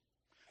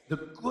 The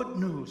good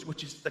news,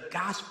 which is the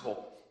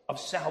gospel of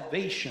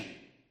salvation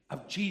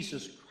of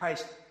Jesus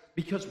Christ.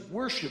 Because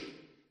worship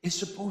is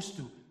supposed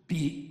to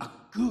be a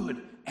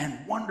good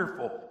and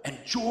wonderful and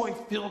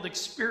joy-filled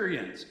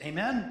experience.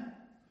 Amen?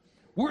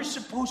 We're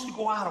supposed to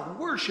go out of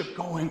worship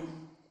going,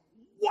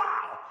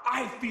 wow,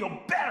 I feel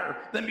better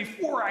than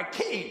before I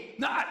came.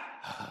 Not,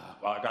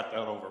 well, I got that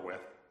over with.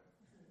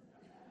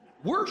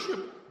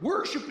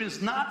 Worship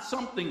is not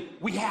something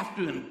we have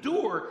to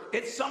endure.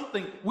 It's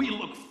something we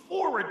look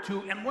forward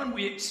to, and when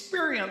we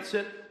experience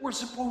it, we're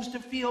supposed to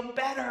feel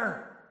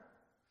better.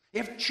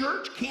 If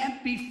church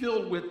can't be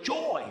filled with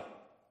joy,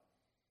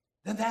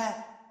 then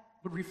that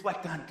would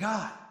reflect on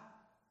God.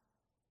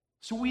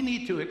 So we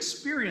need to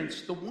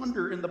experience the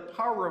wonder and the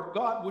power of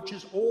God, which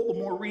is all the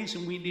more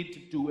reason we need to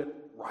do it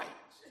right.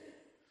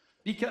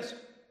 Because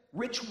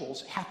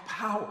rituals have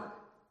power.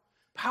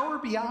 Power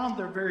beyond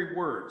their very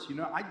words. You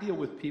know, I deal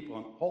with people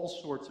in all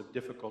sorts of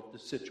difficult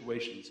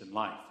situations in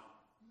life.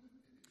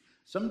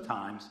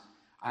 Sometimes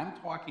I'm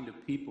talking to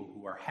people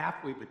who are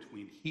halfway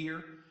between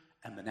here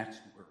and the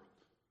next world.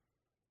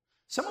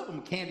 Some of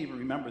them can't even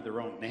remember their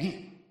own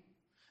name.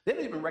 They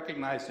don't even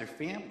recognize their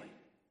family.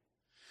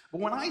 But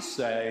when I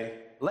say,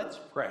 let's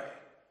pray,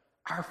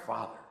 our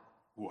Father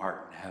who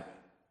art in heaven,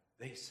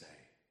 they say,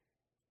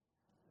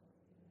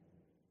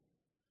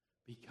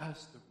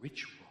 because the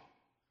ritual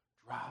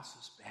draws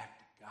us back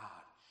to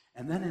God.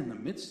 And then in the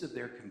midst of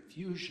their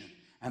confusion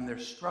and their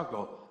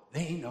struggle,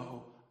 they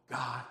know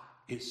God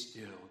is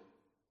still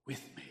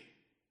with me.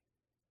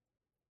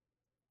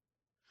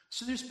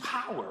 So there's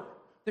power.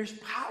 There's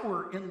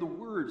power in the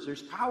words.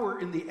 There's power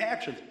in the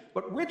actions.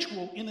 But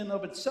ritual in and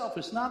of itself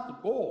is not the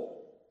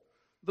goal.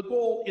 The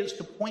goal is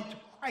to point to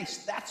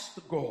Christ. That's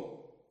the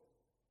goal.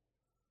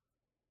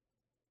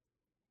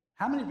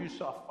 How many of you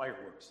saw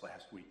fireworks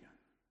last weekend?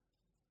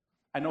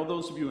 I know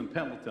those of you in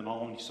Pendleton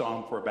only saw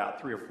them for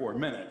about 3 or 4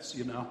 minutes,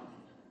 you know.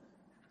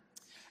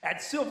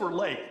 At Silver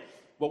Lake,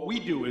 what we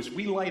do is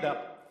we light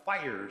up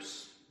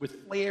fires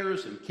with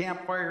flares and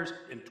campfires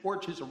and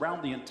torches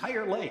around the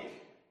entire lake.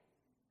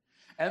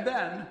 And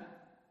then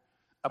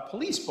a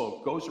police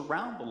boat goes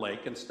around the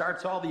lake and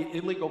starts all the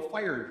illegal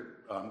fireworks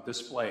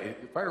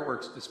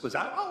displays.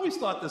 I always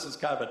thought this is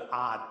kind of an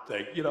odd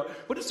thing, you know,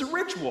 but it's a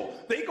ritual.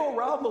 They go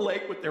around the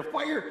lake with their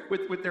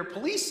with their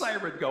police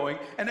siren going,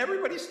 and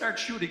everybody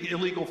starts shooting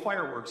illegal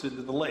fireworks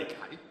into the lake.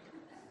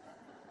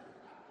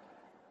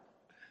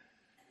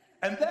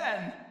 And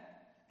then,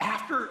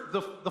 after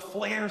the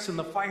flares and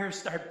the fires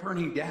start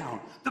burning down,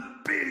 the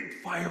big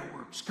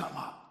fireworks come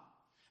up.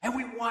 And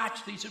we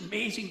watch these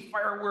amazing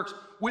fireworks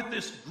with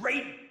this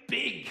great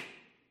big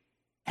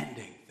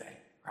ending thing,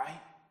 right?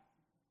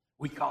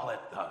 We call it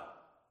the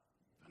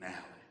finale,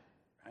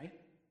 right?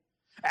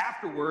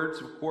 Afterwards,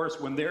 of course,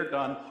 when they're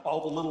done,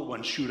 all the little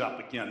ones shoot up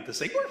again to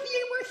say, we're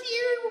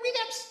here, we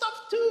have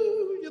stuff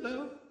too, you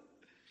know.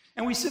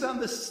 And we sit on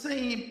the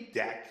same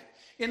deck,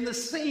 in the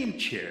same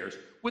chairs,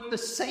 with the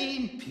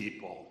same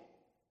people.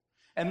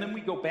 And then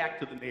we go back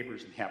to the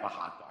neighbors and have a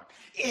hot dog.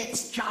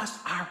 It's just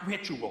our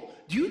ritual.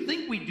 Do you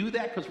think we do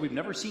that because we've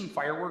never seen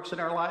fireworks in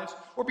our lives?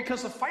 Or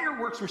because the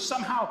fireworks were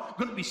somehow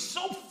going to be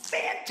so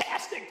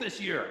fantastic this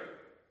year?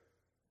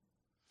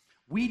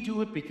 We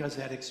do it because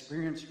that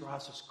experience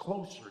draws us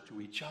closer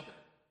to each other.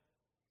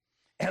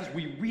 As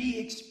we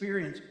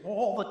re-experience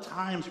all the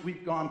times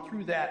we've gone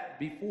through that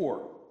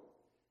before,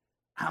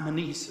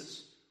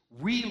 amnesis,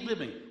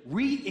 reliving,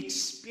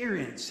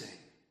 re-experiencing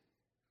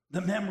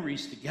the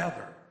memories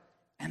together.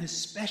 And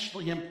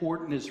especially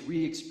important is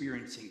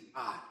re-experiencing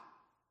God.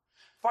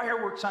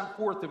 Fireworks on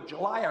 4th of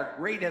July are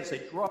great as they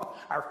draw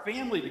our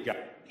family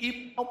together,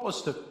 even help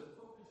us to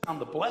focus on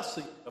the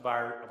blessing of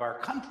our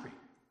country.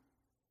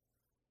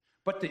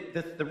 But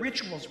the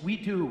rituals we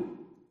do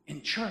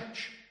in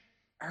church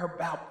are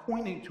about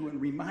pointing to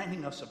and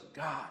reminding us of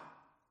God.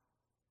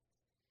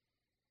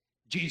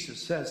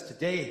 Jesus says,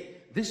 today,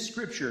 this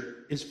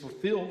scripture is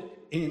fulfilled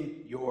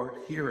in your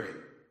hearing.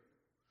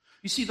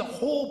 You see, the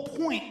whole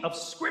point of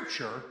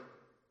Scripture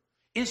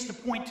is to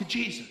point to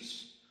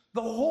Jesus.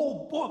 The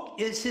whole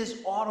book is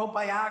his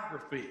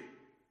autobiography.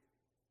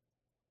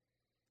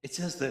 It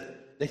says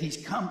that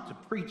he's come to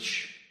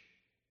preach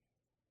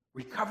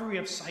recovery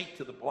of sight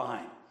to the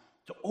blind,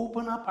 to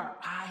open up our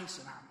eyes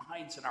and our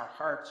minds and our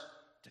hearts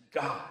to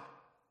God.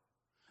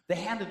 They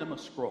handed him a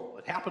scroll.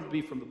 It happened to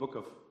be from the book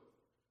of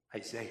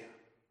Isaiah.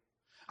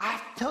 I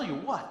tell you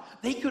what,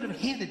 they could have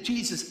handed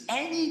Jesus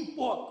any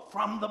book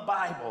from the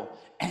Bible,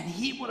 and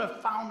he would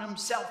have found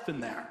himself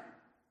in there.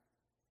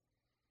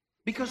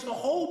 Because the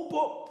whole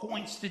book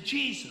points to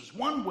Jesus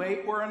one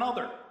way or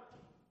another.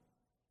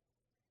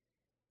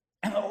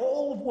 And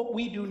all of what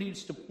we do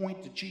needs to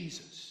point to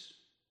Jesus.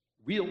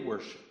 Real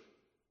worship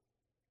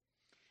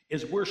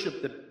is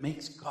worship that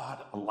makes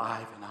God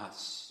alive in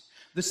us.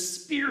 The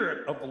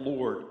Spirit of the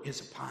Lord is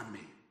upon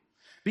me,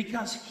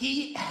 because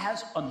he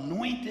has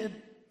anointed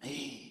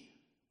me.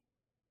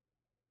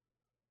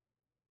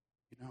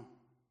 You know,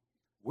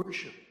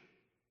 worship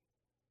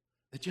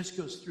that just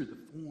goes through the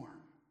form,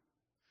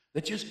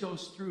 that just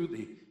goes through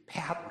the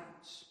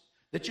patterns,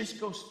 that just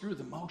goes through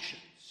the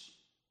motions,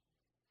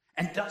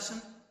 and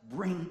doesn't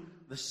bring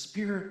the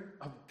Spirit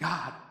of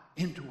God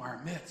into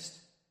our midst,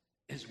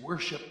 is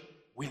worship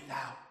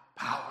without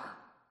power.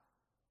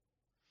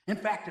 In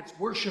fact, it's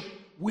worship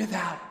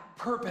without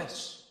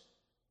purpose.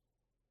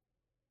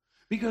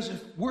 Because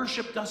if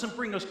worship doesn't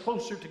bring us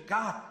closer to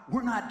God,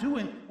 we're not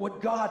doing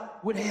what God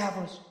would have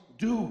us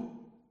do.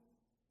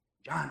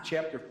 John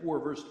chapter 4,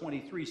 verse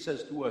 23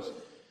 says to us,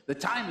 the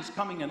time is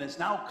coming and has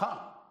now come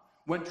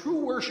when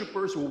true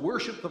worshipers will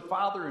worship the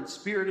Father in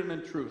spirit and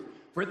in truth,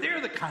 for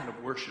they're the kind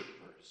of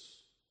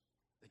worshipers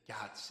that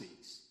God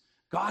seeks.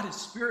 God is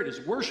spirit.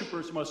 His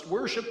worshipers must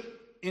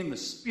worship in the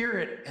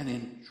spirit and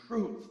in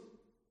truth.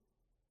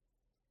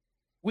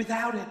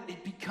 Without it,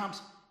 it becomes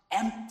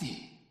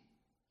empty.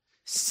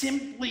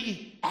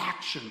 Simply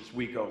actions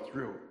we go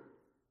through,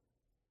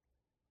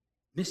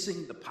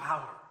 missing the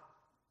power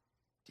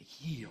to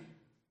heal.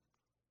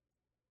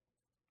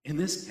 In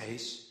this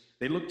case,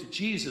 they looked to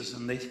Jesus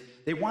and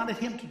they wanted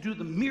him to do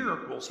the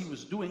miracles he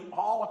was doing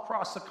all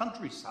across the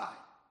countryside.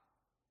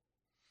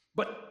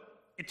 But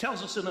it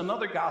tells us in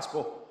another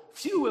gospel,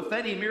 few, if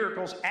any,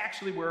 miracles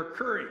actually were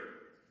occurring.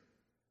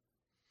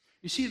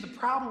 You see, the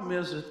problem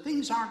is that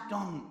things aren't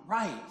done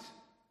right.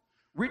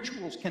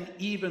 Rituals can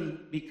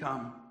even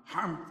become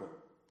harmful.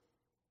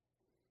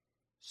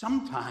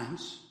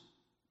 Sometimes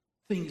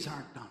things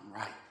aren't done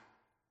right.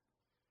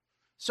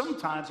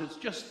 Sometimes it's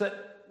just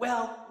that,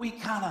 well, we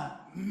kind of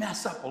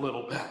mess up a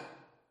little bit.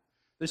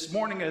 This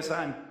morning as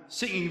I'm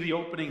singing the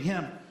opening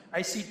hymn,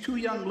 I see two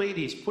young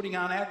ladies putting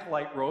on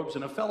acolyte robes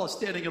and a fella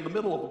standing in the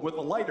middle of them with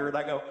a lighter, and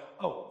I go,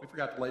 oh, we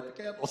forgot to light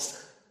the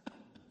candles.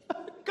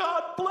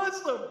 God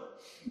bless them.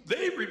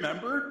 They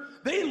remembered.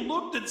 They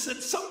looked and said,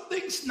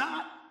 something's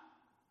not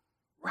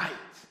right.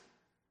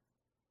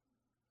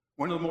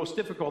 One of the most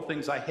difficult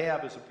things I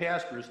have as a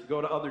pastor is to go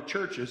to other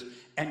churches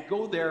and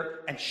go there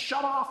and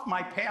shut off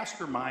my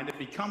pastor mind and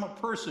become a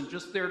person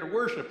just there to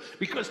worship.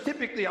 Because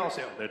typically I'll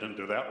say, oh, they didn't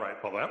do that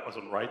right. Well, that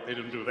wasn't right. They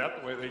didn't do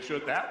that the way they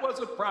should. That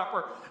wasn't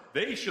proper.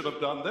 They should have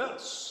done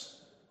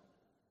this.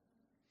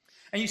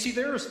 And you see,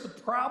 there's the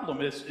problem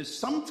is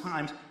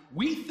sometimes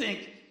we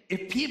think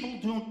if people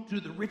don't do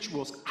the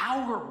rituals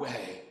our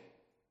way,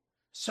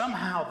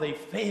 somehow they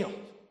failed.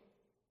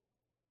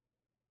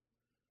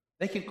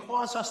 They can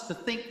cause us to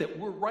think that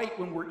we're right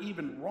when we're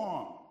even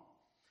wrong.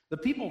 The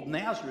people of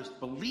Nazareth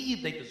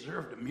believed they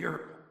deserved a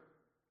miracle.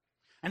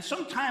 And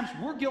sometimes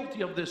we're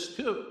guilty of this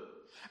too.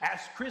 As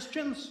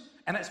Christians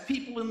and as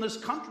people in this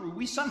country,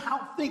 we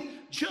somehow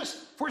think just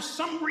for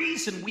some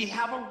reason we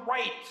have a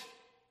right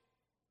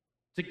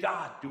to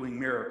God doing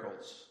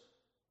miracles.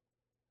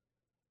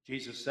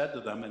 Jesus said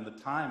to them in the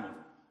time of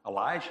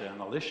Elijah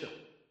and Elisha,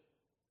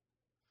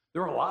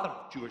 there were a lot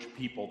of Jewish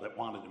people that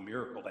wanted a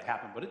miracle to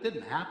happen, but it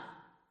didn't happen.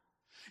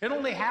 It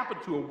only happened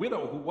to a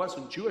widow who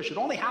wasn't Jewish. It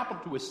only happened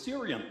to a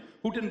Syrian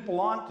who didn't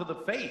belong to the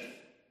faith.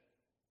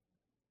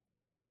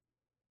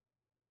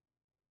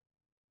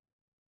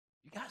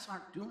 You guys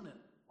aren't doing it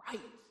right.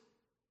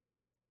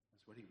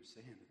 That's what he was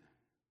saying to them.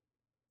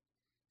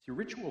 See,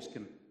 rituals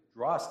can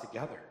draw us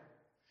together.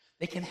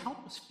 They can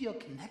help us feel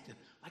connected,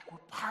 like we're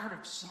part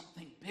of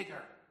something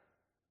bigger.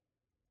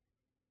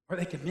 Or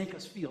they can make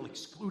us feel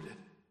excluded.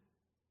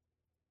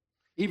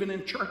 Even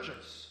in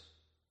churches,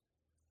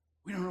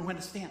 we don't know when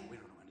to stand. We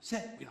don't know when to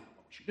sit. We don't know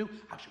what we should do.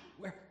 How should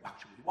we wear? How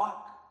should we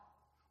walk?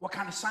 What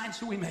kind of signs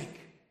do we make?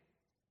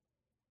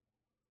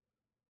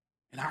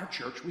 In our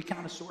church, we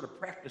kind of sort of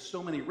practice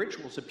so many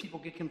rituals that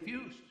people get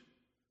confused.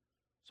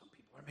 Some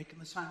people are making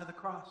the sign of the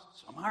cross.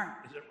 Some aren't.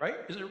 Is it right?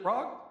 Is it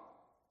wrong?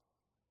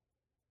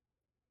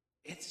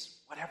 It's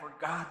whatever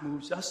God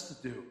moves us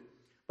to do.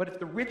 But if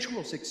the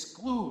rituals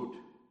exclude,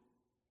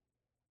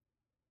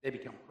 they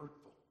become hurtful.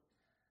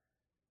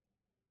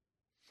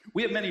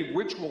 We have many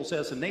rituals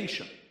as a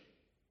nation.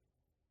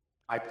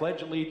 I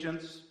pledge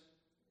allegiance,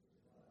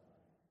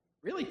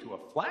 really, to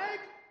a flag?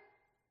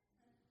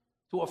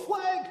 To a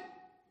flag?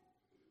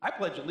 I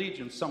pledge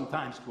allegiance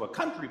sometimes to a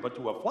country, but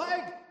to a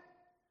flag?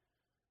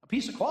 A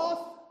piece of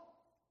cloth?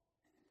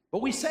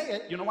 But we say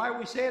it. You know why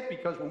we say it?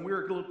 Because when we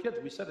were little kids,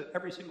 we said it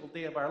every single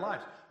day of our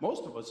lives.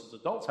 Most of us as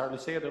adults hardly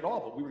say it at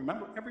all, but we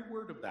remember every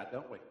word of that,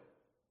 don't we?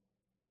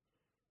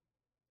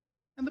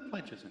 And the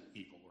pledge isn't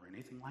evil or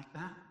anything like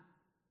that.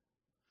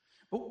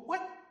 But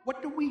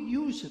what do we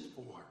use it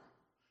for?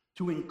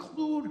 To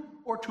include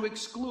or to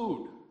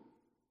exclude?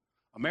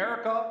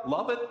 America,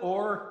 love it,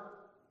 or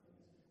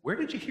where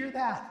did you hear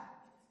that?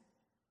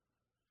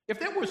 If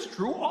that was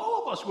true,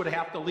 all of us would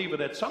have to leave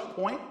it at some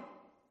point.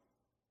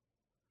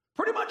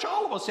 Pretty much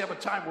all of us have a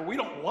time where we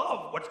don't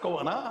love what's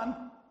going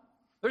on.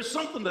 There's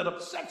something that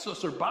upsets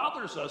us or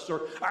bothers us,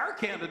 or our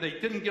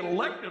candidate didn't get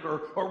elected,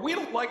 or we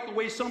don't like the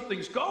way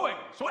something's going.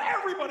 So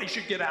everybody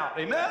should get out.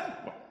 Amen?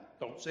 Well,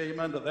 don't say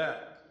amen to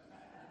that.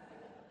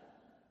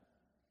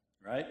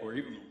 Right? Or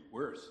even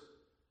worse,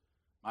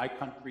 my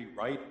country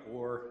right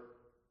or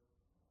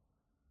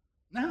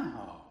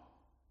no.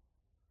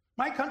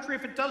 My country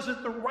if it does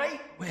it the right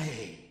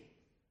way.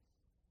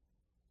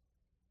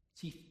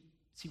 See,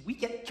 we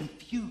get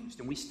confused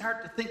and we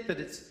start to think that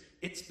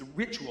it's the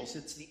rituals,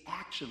 it's the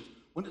actions,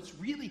 when it's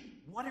really,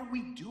 what are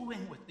we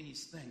doing with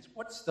these things?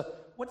 What's the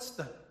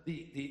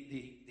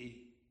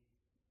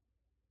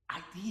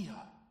idea,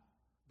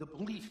 the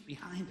belief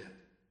behind it?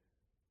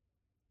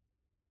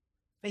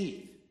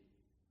 Faith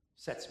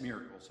sets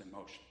miracles in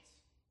motion.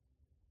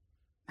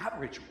 Not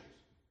rituals.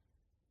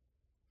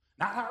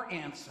 Not our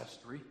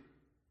ancestry.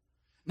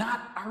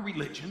 Not our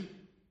religion.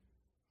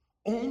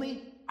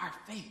 Only our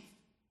faith.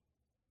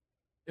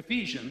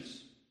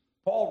 Ephesians,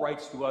 Paul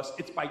writes to us,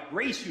 it's by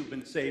grace you've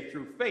been saved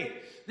through faith.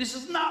 This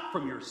is not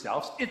from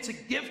yourselves. It's a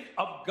gift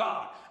of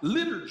God.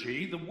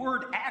 Liturgy, the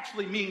word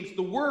actually means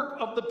the work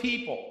of the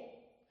people.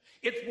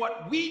 It's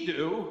what we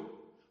do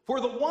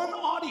for the one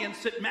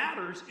audience that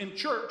matters in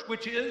church,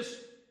 which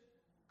is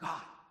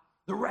God.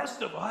 The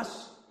rest of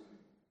us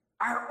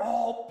are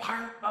all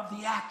part of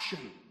the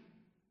action.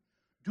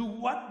 Do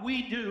what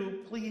we do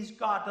please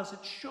God? Does it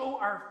show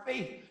our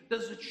faith?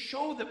 Does it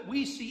show that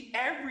we see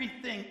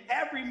everything,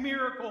 every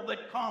miracle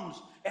that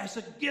comes as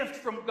a gift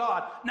from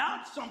God?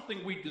 Not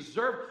something we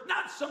deserve,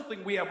 not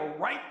something we have a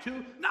right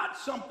to, not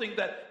something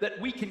that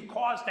we can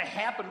cause to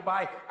happen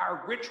by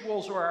our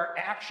rituals or our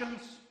actions.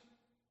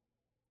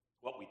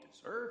 What we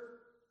deserve.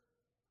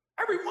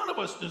 Every one of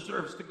us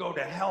deserves to go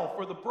to hell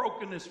for the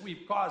brokenness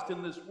we've caused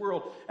in this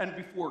world and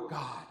before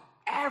God.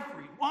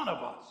 Every one of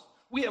us.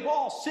 We have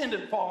all sinned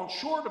and fallen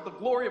short of the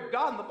glory of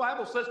God. And the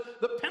Bible says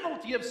the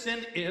penalty of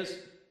sin is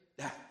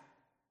death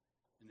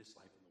in this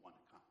life and the one to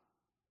come.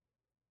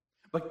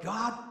 But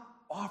God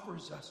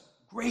offers us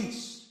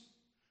grace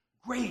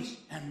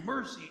and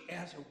mercy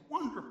as a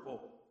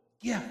wonderful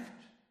gift.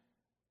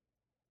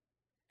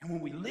 And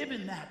when we live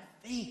in that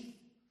faith,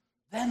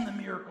 then the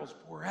miracles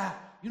pour out.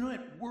 You know,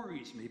 it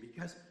worries me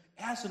because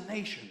as a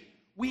nation,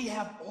 we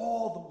have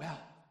all the wealth.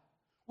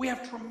 We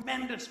have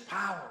tremendous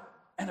power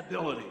and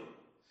ability.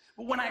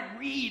 But when I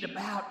read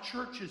about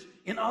churches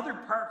in other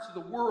parts of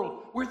the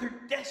world where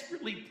they're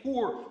desperately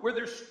poor, where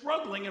they're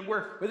struggling, and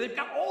where they've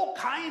got all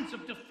kinds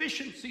of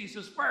deficiencies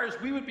as far as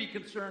we would be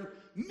concerned,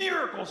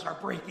 miracles are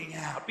breaking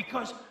out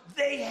because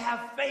they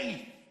have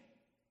faith.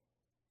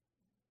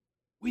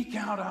 We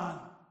count on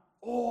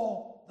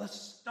all the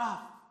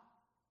stuff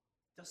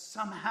to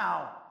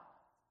somehow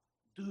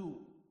do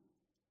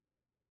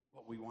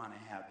what we want to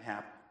have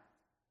happen.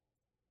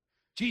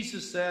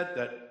 Jesus said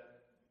that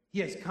he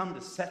has come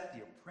to set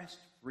the oppressed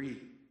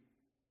free.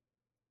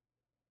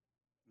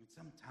 And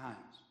sometimes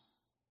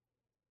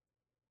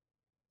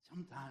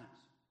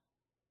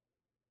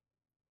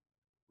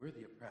we're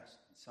the oppressed,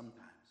 and sometimes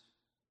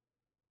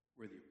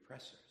we're the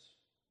oppressors.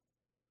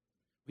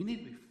 We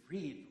need to be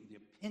freed from the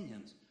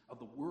opinions of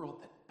the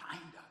world that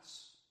bind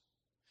us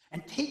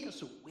and take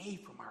us away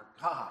from our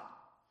God.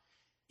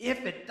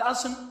 If it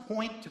doesn't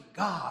point to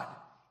God,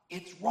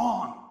 it's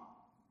wrong.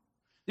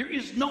 There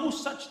is no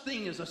such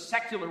thing as a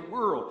secular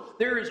world.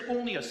 There is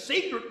only a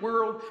sacred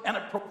world and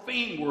a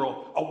profane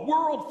world, a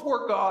world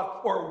for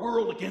God or a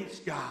world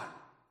against God.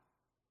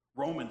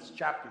 Romans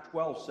chapter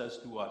 12 says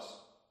to us,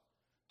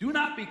 do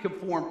not be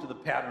conformed to the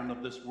pattern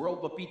of this world,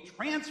 but be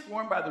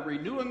transformed by the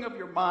renewing of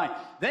your mind.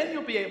 Then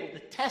you'll be able to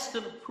test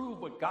and approve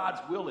what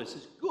God's will is,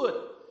 his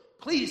good,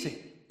 pleasing,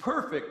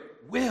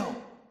 perfect will.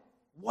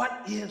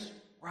 What is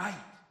right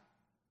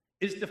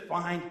is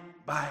defined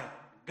by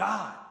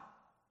God.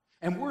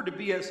 And we're to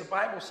be, as the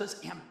Bible says,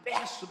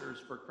 ambassadors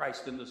for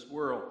Christ in this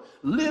world,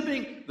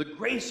 living the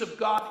grace of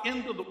God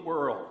into the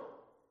world,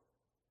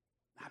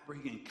 not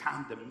bringing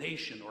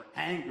condemnation or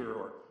anger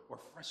or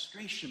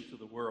frustration to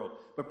the world,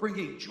 but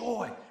bringing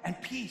joy and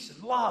peace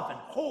and love and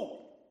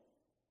hope.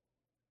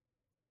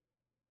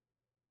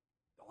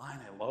 The line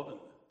I love in the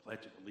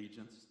Pledge of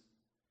Allegiance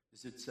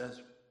is it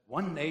says,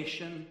 one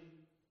nation.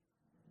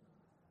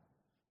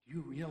 Do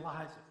you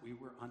realize if we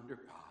were under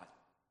God,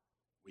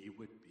 we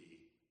would be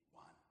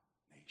one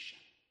nation?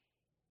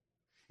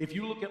 If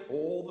you look at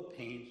all the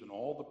pains and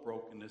all the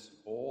brokenness and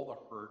all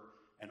the hurt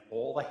and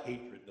all the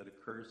hatred that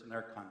occurs in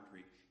our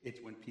country, it's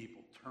when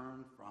people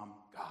turn from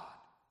God.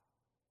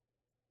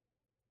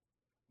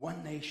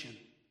 One nation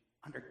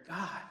under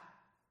God.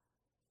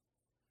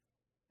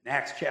 In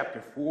Acts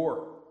chapter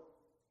 4,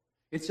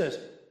 it says,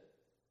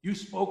 you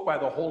spoke by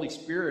the Holy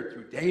Spirit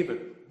through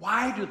David.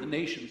 Why do the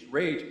nations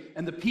rage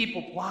and the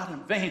people plot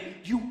in vain?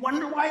 Do you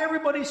wonder why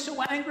everybody's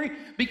so angry?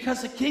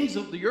 Because the kings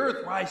of the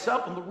earth rise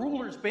up and the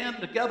rulers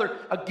band together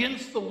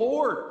against the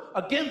Lord,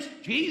 against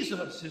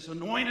Jesus, his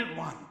anointed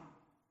one.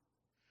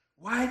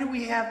 Why do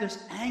we have this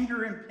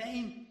anger and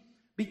pain?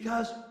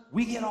 Because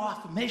we get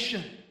off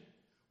mission.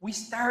 We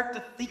start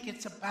to think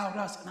it's about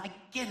us, and I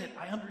get it.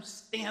 I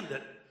understand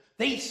it.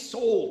 They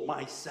sold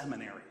my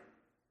seminary.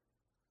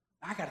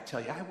 I got to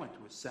tell you, I went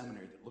to a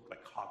seminary that looked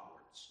like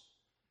Hogwarts.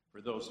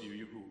 For those of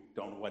you who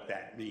don't know what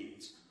that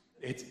means,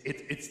 it's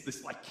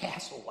this like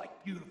castle,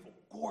 like beautiful,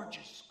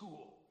 gorgeous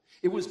school.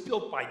 It was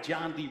built by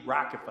John D.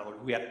 Rockefeller,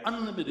 who had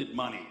unlimited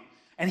money.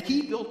 And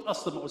he built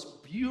us the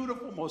most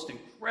beautiful, most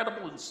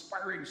incredible,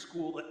 inspiring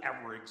school that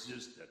ever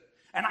existed.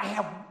 And I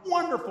have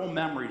wonderful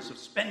memories of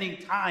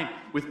spending time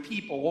with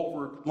people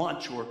over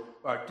lunch or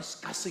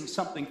discussing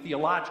something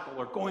theological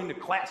or going to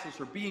classes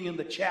or being in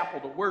the chapel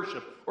to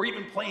worship or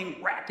even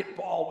playing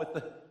racquetball with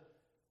the...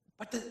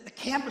 But the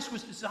campus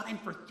was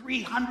designed for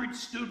 300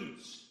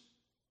 students.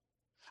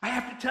 I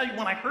have to tell you,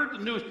 when I heard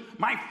the news,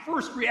 my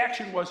first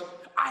reaction was,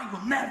 I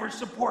will never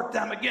support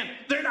them again.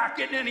 They're not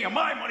getting any of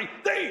my money.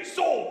 They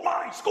sold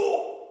my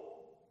school.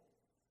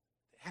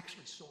 They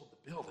actually sold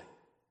the building.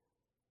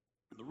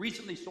 And the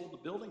reason they sold the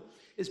building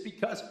is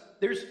because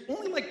there's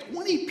only like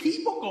 20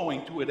 people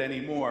going to it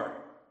anymore.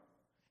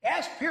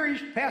 Ask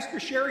Pastor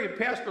Sherry and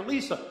Pastor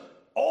Lisa.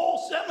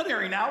 All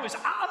seminary now is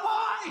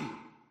online.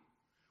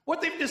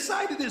 What they've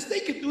decided is they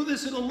could do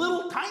this in a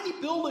little tiny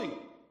building,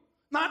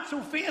 not so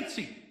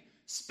fancy.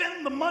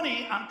 Spend the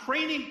money on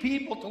training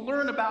people to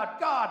learn about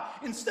God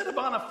instead of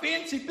on a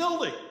fancy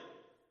building.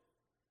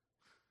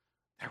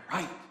 They're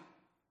right.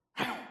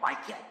 I don't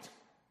like it.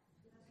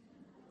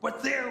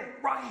 But they're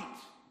right.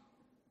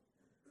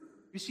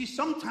 You see,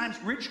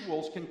 sometimes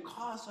rituals can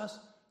cause us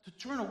to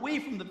turn away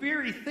from the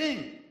very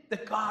thing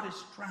that God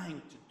is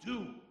trying to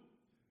do.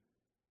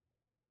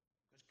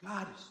 Because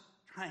God is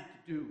trying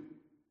to do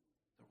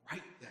the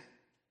right thing.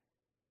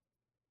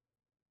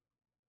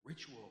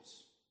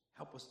 Rituals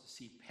help us to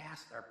see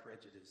past our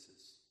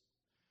prejudices,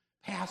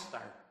 past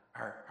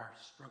our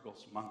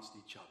struggles amongst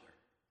each other,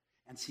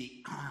 and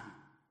see on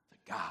to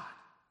God.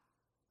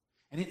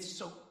 And it's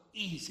so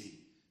easy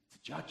to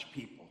judge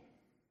people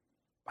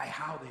by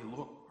how they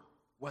look or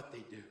what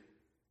they do.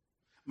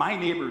 My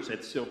neighbors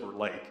at Silver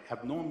Lake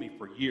have known me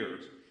for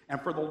years,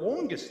 and for the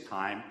longest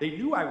time, they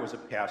knew I was a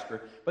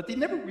pastor, but they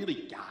never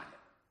really got it.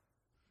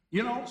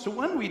 You know, so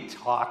when we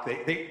talk,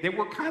 they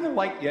were kind of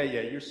like, yeah,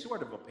 you're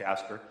sort of a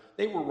pastor.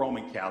 They were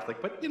Roman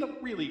Catholic, but, you know,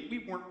 really,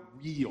 we weren't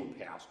real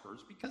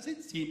pastors because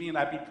they'd see me and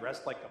I'd be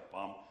dressed like a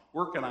bum,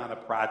 working on a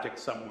project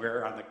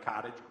somewhere on the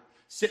cottage, or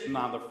sitting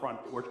on the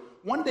front porch.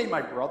 One day,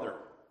 my brother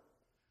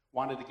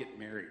wanted to get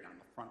married on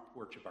the front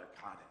porch of our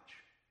cottage.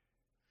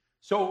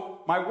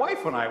 So my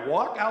wife and I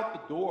walk out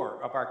the door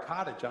of our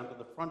cottage onto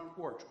the front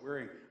porch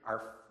wearing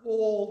our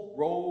full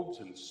robes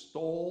and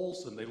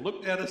stoles, and they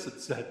looked at us and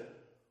said,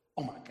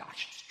 "Oh my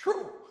gosh, it's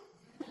true."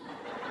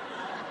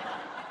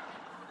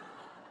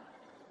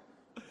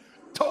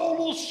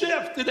 Total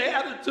shift in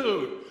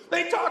attitude.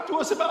 They talk to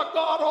us about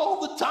God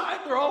all the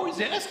time. They're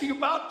always asking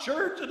about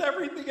church and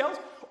everything else,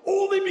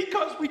 only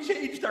because we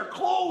changed our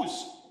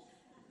clothes.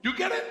 You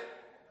get it?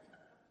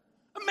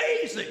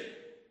 Amazing.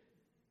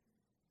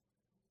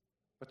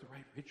 But the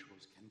right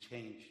rituals can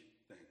change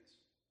things.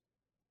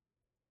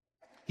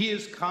 He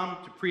has come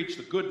to preach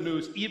the good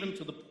news even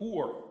to the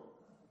poor,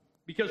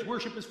 because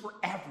worship is for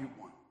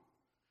everyone.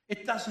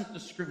 It doesn't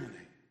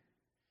discriminate.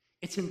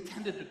 It's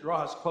intended to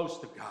draw us close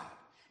to God.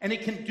 And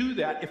it can do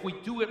that if we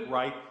do it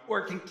right, or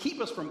it can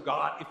keep us from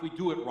God if we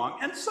do it wrong.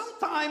 And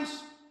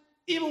sometimes,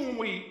 even when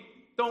we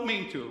don't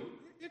mean to,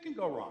 it can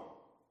go wrong.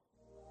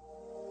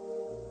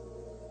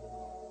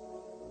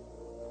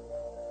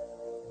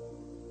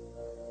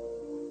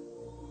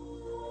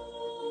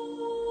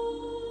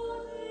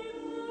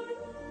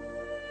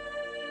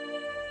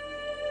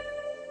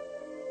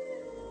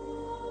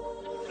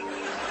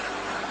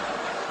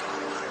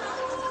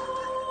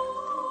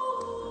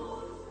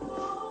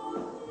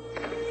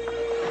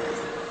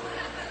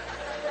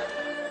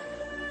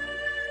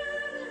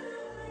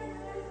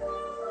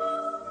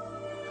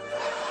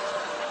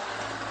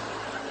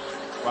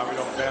 Why we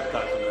don't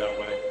baptize them that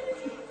way.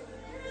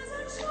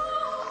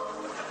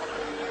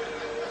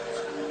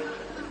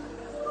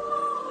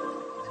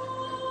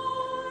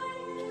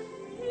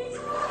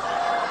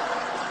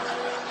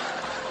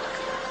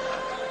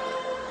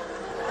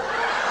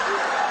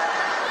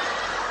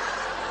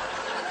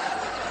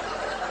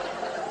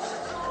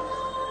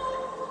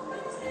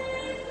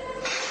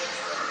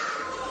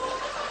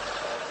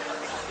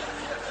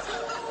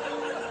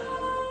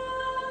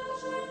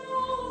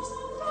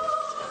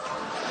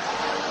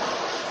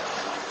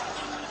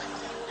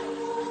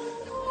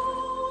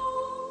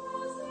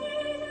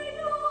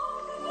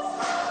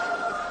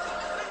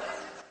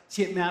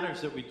 See, it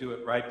matters that we do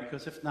it right,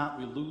 because if not,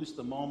 we lose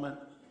the moment.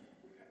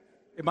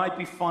 It might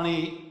be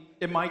funny,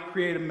 it might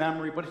create a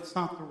memory, but it's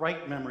not the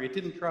right memory. It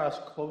didn't draw us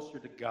closer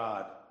to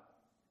God.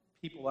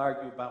 People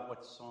argue about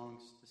what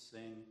songs to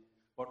sing,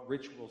 what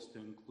rituals to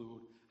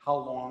include, how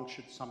long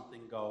should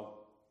something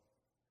go.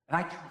 And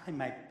I try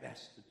my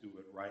best to do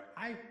it right.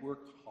 I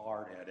work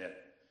hard at it,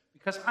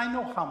 because I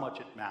know how much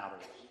it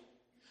matters.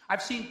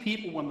 I've seen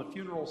people, when the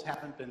funerals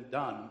haven't been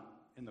done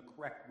in the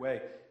correct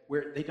way,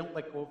 where they don't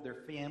let go of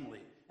their family,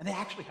 and they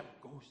actually have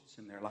ghosts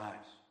in their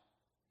lives.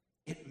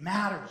 It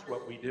matters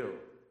what we do.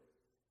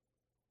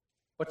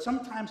 But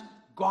sometimes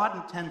God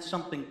intends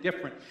something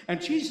different.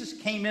 And Jesus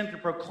came in to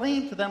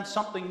proclaim to them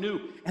something new,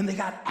 and they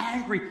got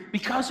angry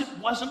because it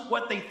wasn't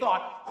what they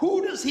thought.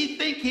 Who does he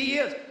think he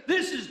is?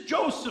 This is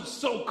Joseph's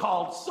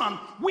so-called son.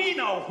 We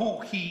know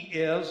who he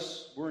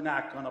is. We're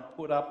not going to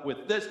put up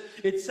with this.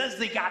 It says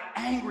they got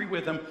angry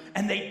with him,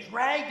 and they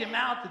dragged him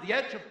out to the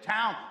edge of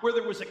town where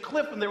there was a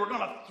cliff, and they were going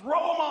to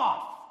throw him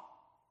off.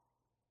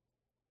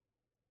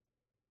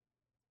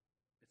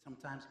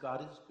 Sometimes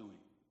God is doing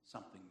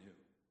something new.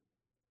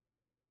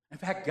 In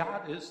fact,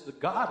 God is the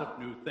God of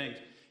new things.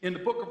 In the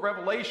book of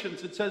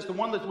Revelations, it says the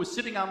one that was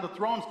sitting on the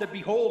throne said,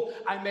 "Behold,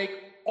 I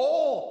make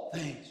all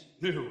things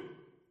new."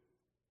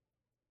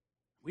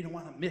 We don't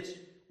want to miss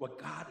what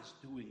God is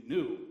doing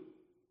new.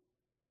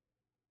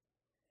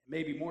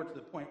 Maybe more to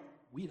the point,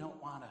 we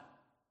don't want to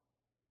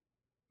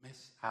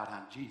miss out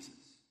on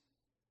Jesus.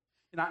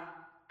 And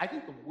I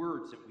think the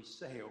words that we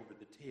say over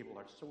the table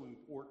are so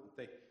important.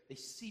 They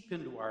seep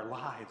into our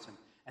lives,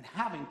 and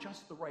having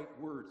just the right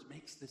words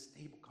makes this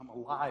table come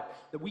alive,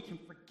 that we can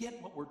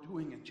forget what we're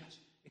doing and just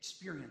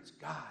experience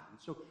God. And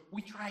so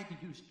we try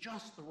to use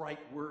just the right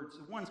words,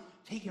 the ones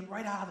taken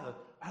right out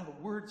of the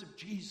words of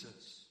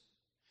Jesus.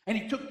 And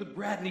he took the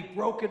bread and he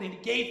broke it and he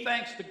gave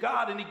thanks to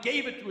God and he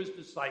gave it to his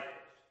disciples.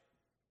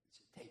 He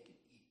said, "Take and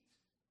eat."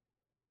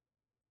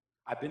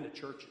 I've been to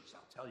churches,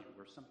 I'll tell you,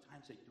 where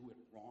sometimes they do it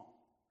wrong.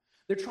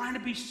 They're trying to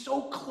be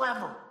so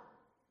clever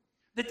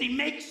that they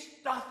make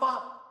stuff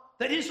up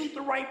that isn't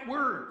the right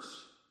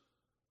words.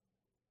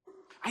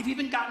 I've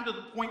even gotten to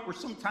the point where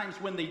sometimes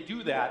when they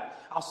do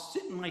that, I'll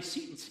sit in my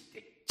seat and say,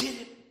 "They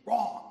did it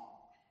wrong.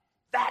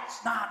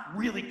 That's not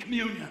really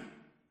communion.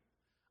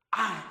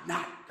 I'm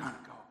not going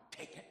to go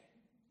take it."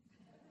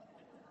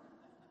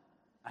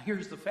 Now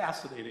here's the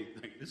fascinating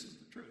thing. This is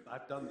the truth.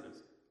 I've done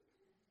this.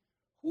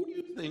 Who do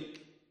you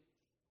think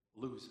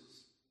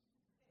loses?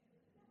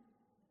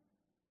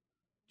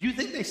 Do you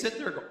think they sit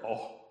there and go,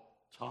 oh,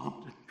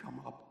 Tom didn't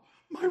come up.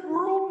 My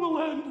world will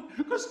end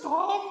because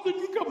Tom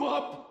didn't come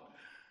up.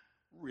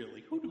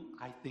 Really, who do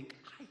I think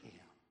I am?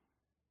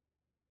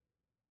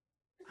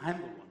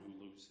 I'm the one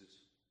who loses.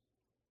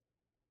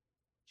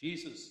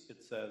 Jesus,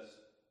 it says,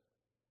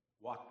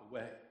 walked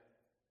away.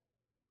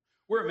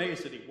 We're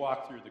amazed that he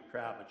walked through the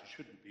crowd, but you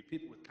shouldn't be.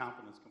 People with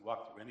confidence can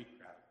walk through any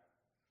crowd.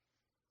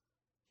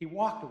 He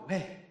walked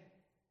away.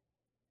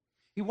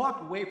 He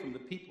walked away from the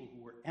people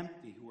who were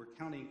empty, who were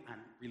counting on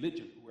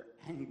religion, who were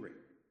angry.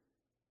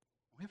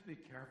 We have to be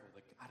careful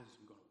that God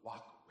isn't going to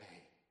walk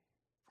away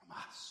from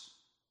us,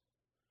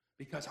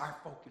 because our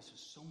focus is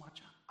so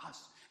much on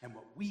us and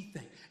what we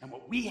think and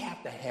what we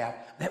have to have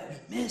that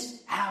we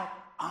miss out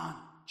on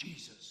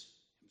Jesus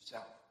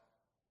himself.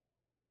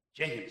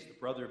 James, the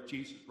brother of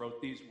Jesus,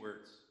 wrote these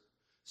words: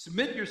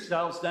 submit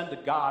yourselves then to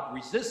God,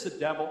 resist the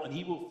devil, and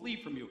he will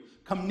flee from you.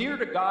 Come near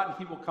to God, and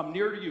he will come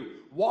near to you.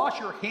 Wash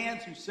your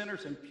hands, you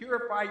sinners, and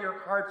purify your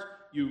hearts,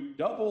 you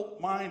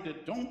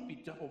double-minded. Don't be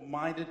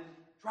double-minded.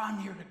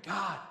 Draw near to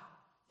God.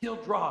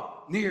 He'll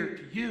draw near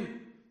to you.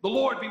 The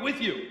Lord be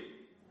with you.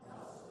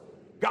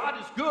 God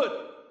is good.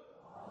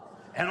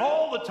 And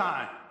all the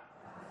time.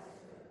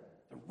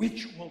 The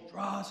ritual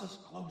draws us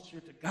closer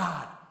to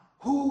God.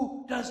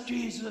 Who does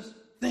Jesus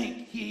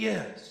think he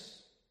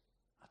is?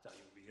 I'll tell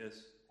you who he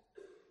is.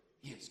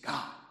 He is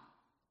God.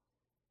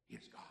 He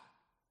is God.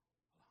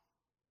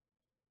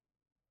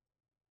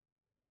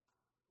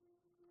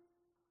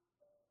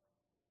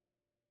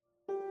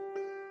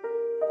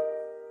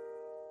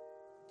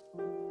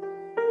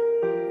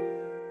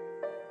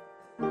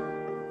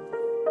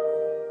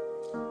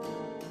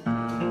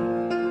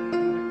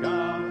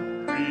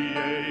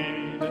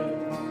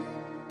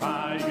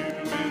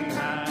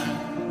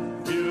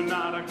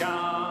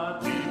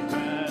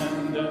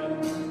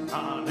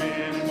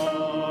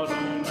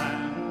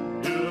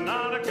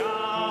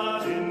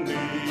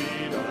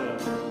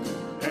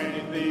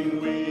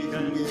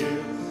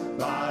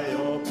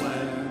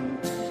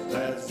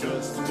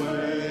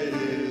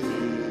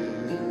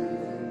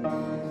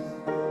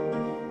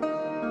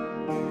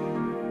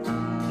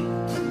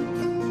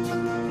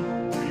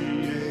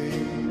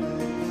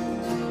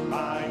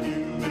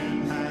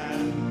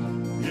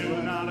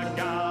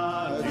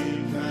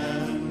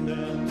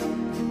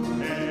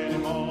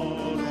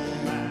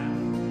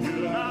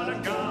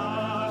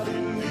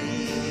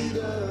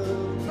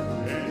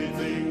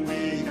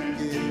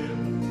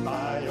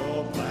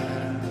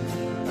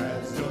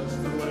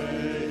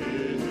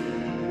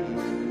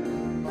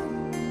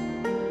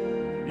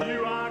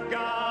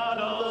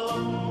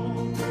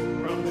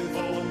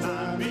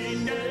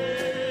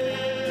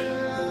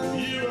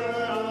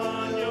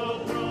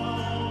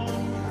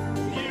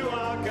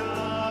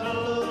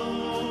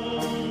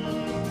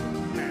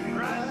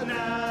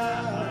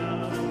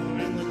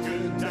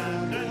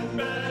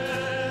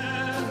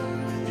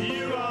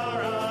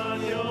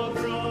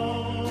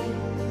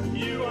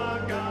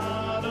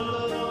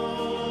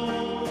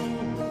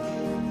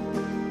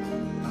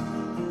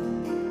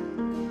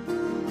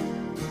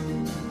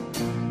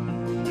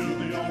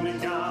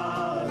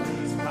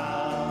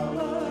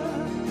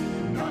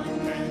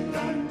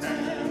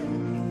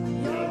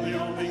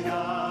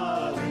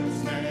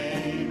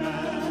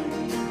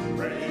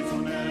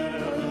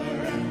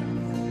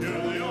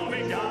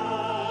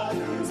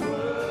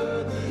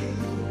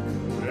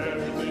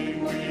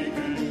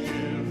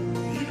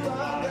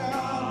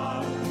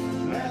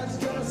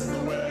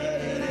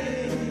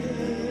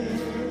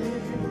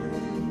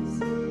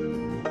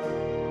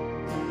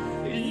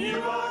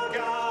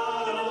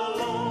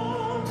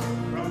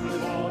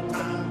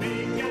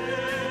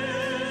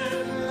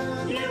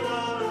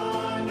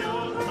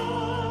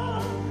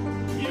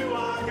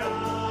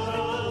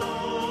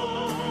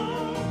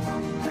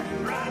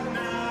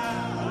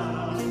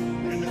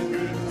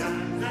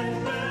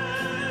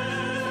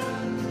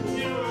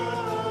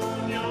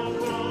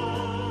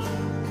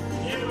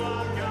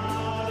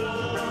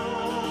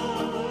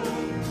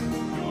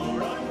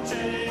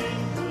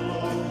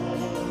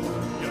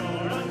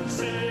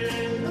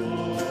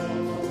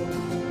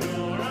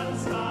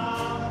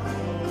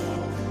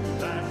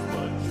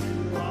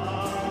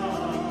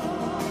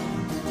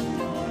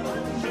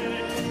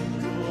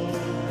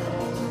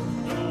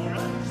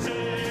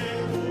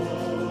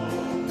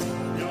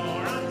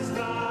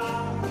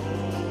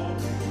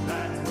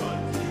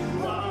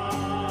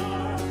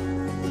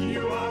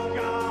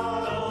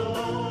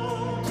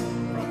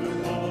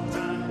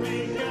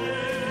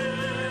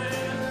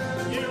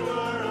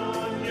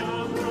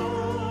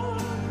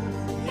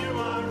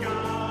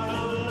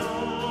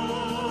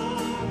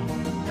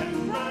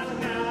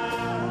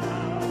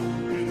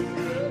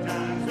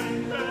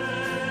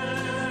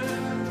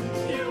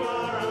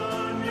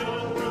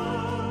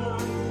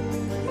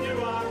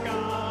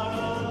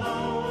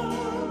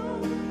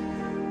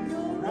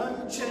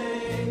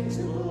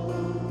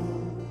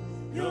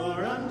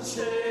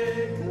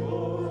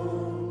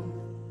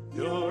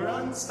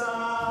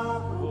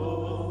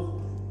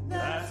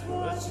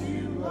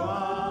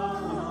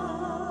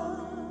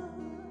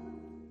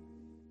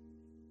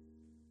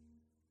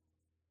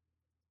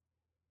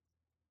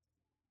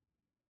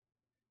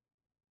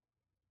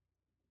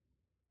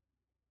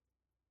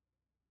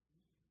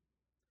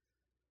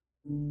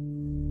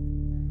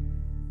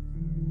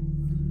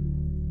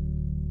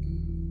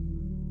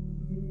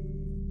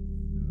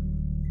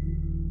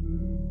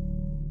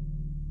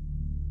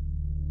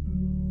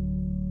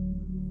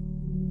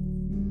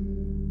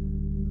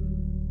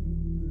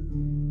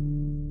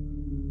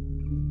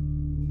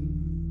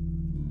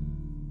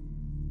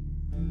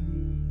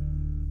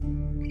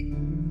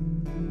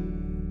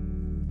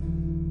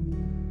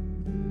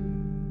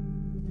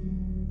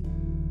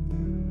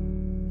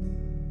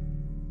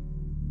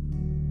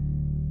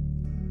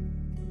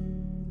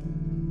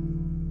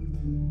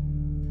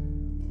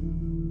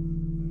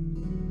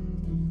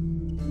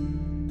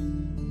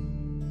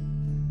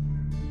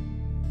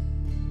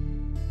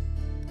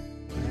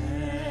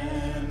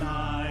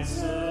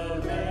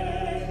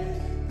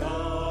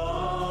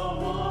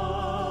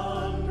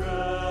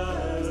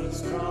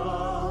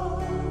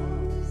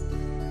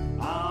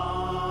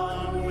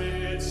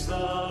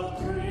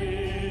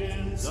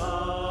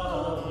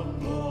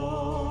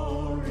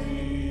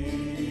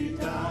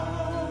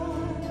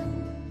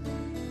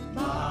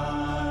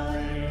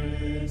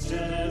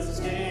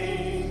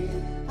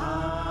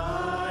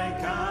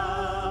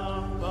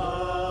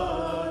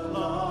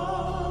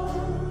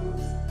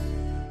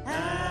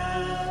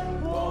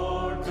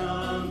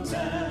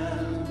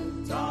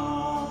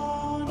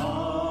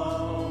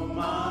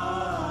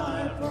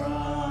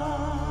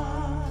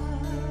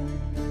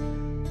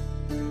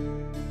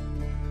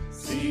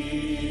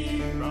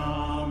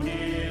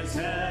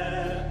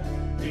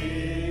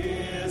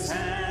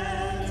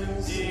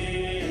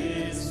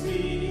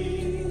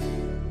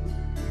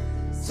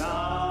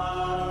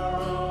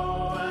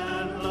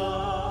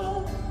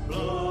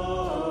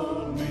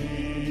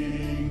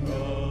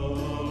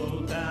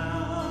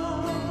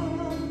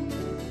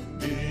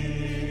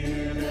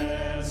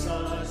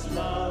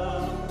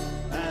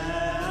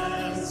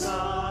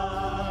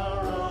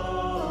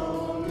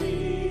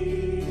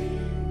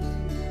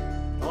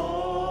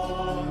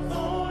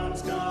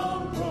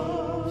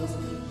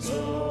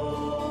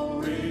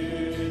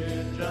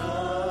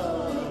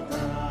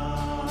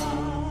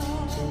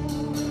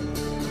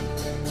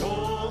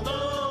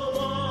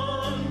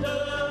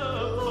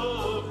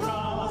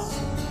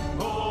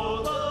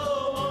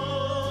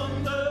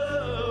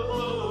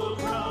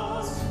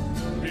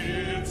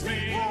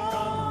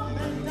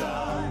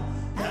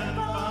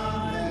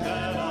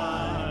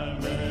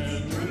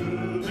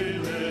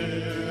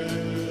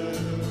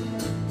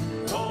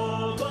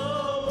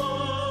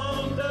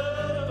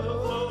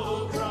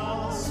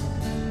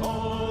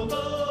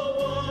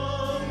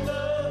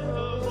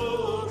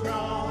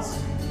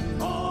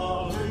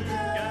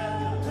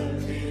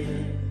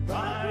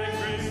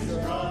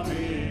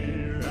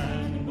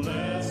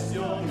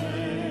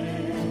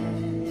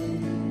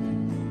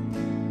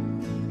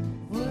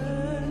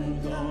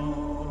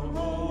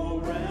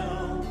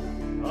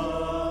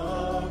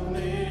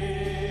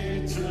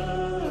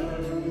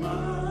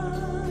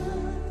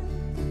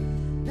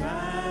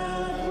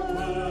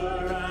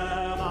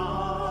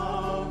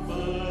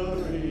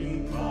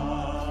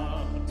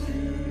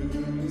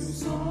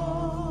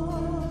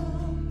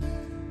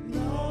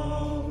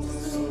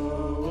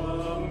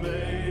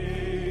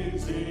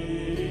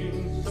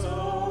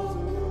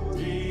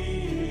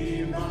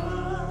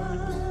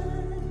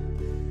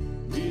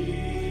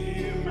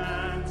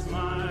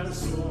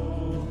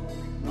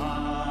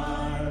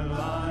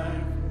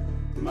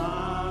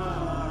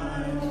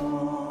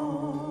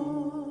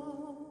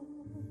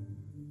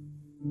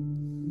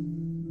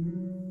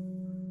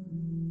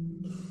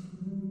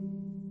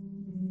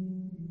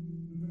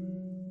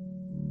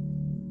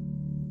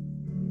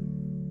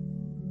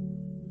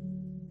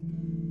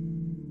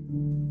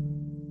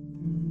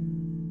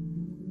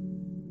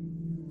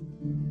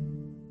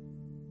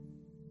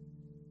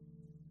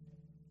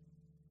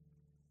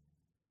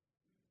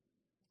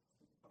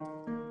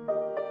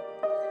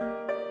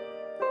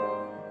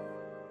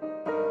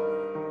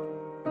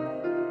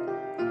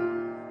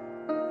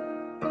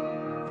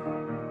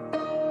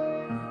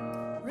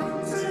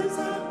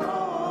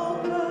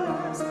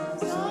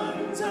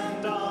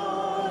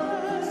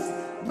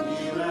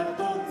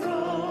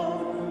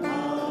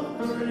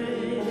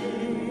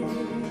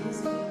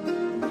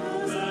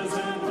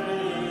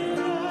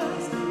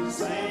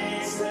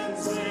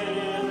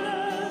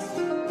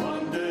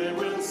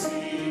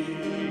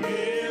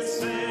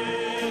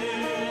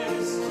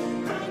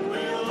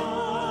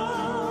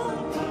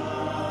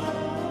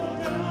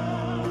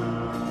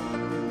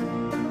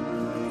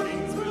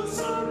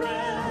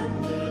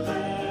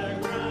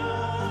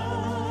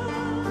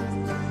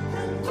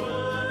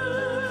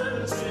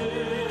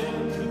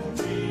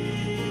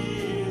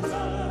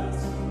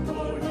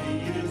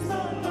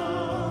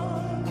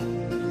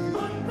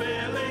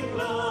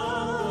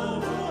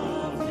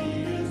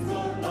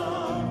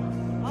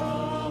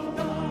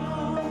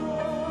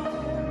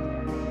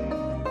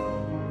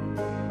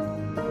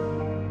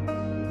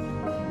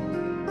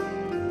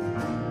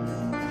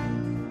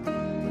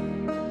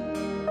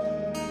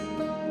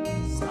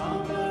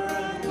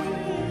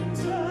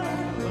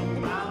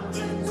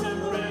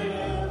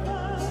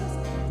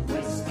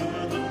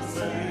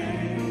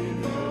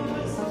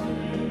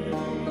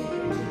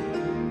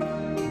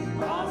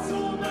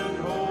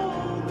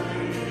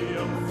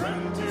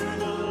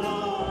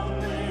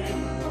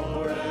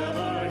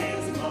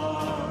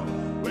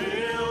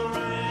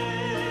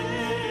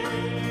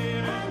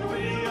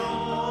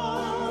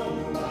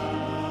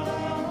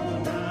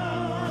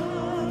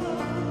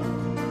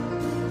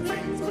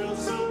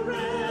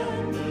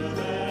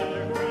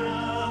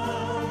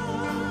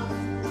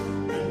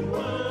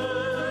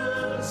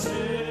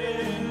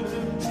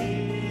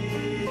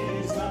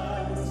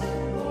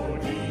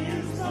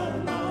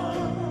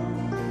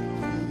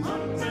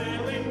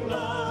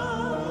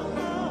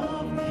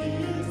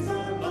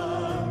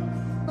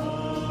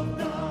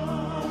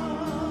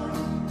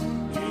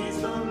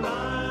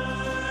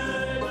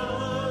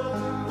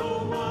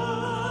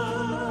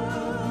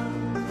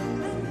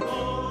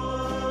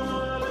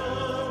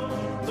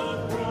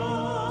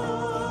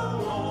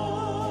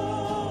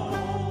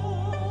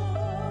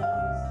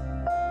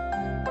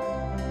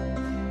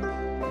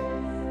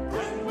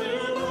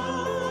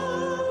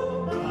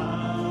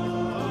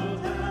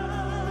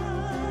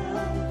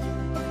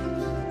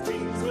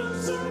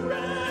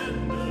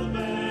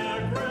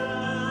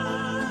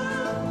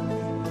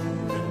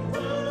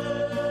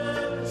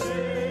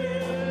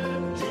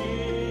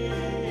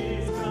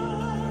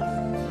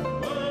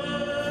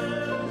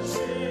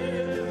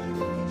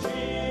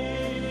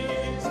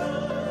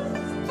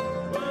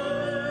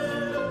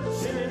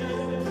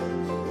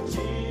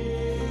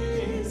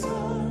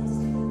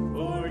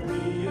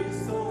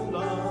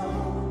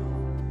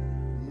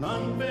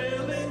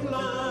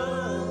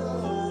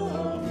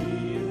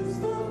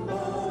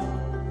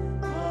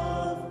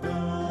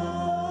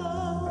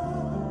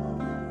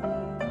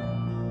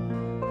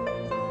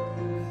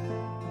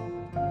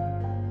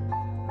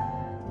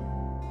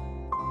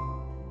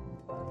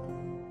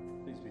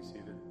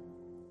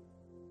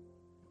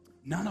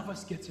 None of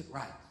us gets it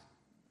right.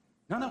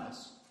 None of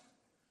us.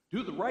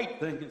 Do the right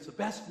thing is the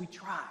best we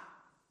try.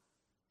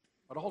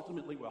 But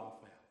ultimately, we all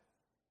fail.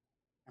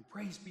 And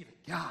praise be to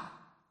God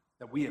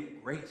that we have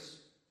grace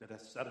that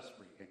has set us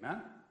free.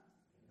 Amen?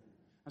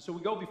 And so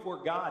we go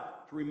before God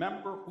to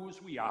remember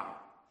whose we are,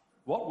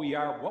 what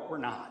we're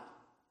not,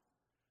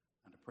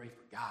 and to pray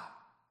for God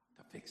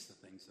to fix the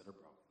things that are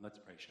broken. Let's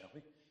pray, shall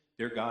we?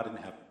 Dear God in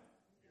heaven,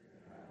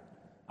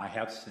 I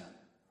have sinned.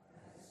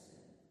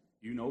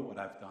 You know what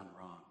I've done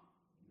wrong.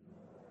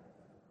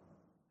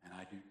 And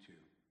I do too.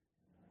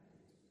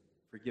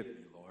 Forgive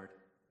me, Lord.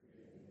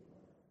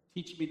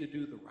 Teach me to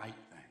do the right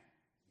thing.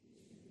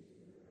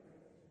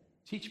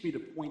 Teach me to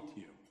point to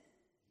you.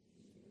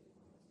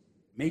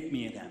 Make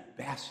me an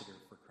ambassador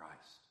for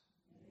Christ,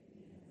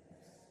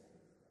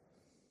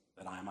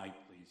 that I might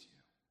please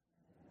you.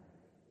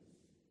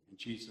 In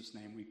Jesus'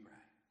 name we pray.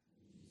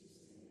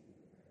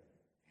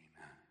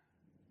 Amen.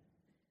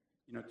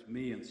 You know, to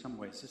me, in some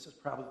ways, this is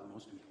probably the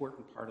most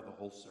important part of the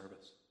whole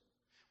service.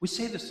 We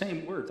say the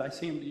same words. I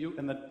say them to you,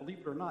 and then, believe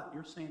it or not,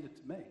 you're saying it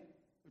to me,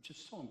 which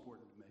is so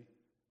important to me.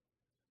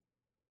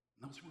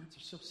 And those words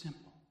are so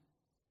simple,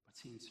 but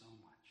seem so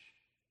much.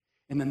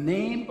 In the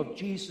name of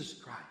Jesus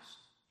Christ,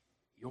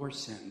 your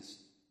sins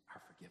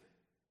are forgiven.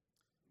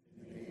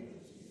 In the name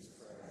of Jesus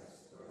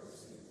Christ, your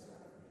sins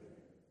are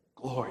forgiven.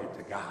 Glory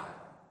to God.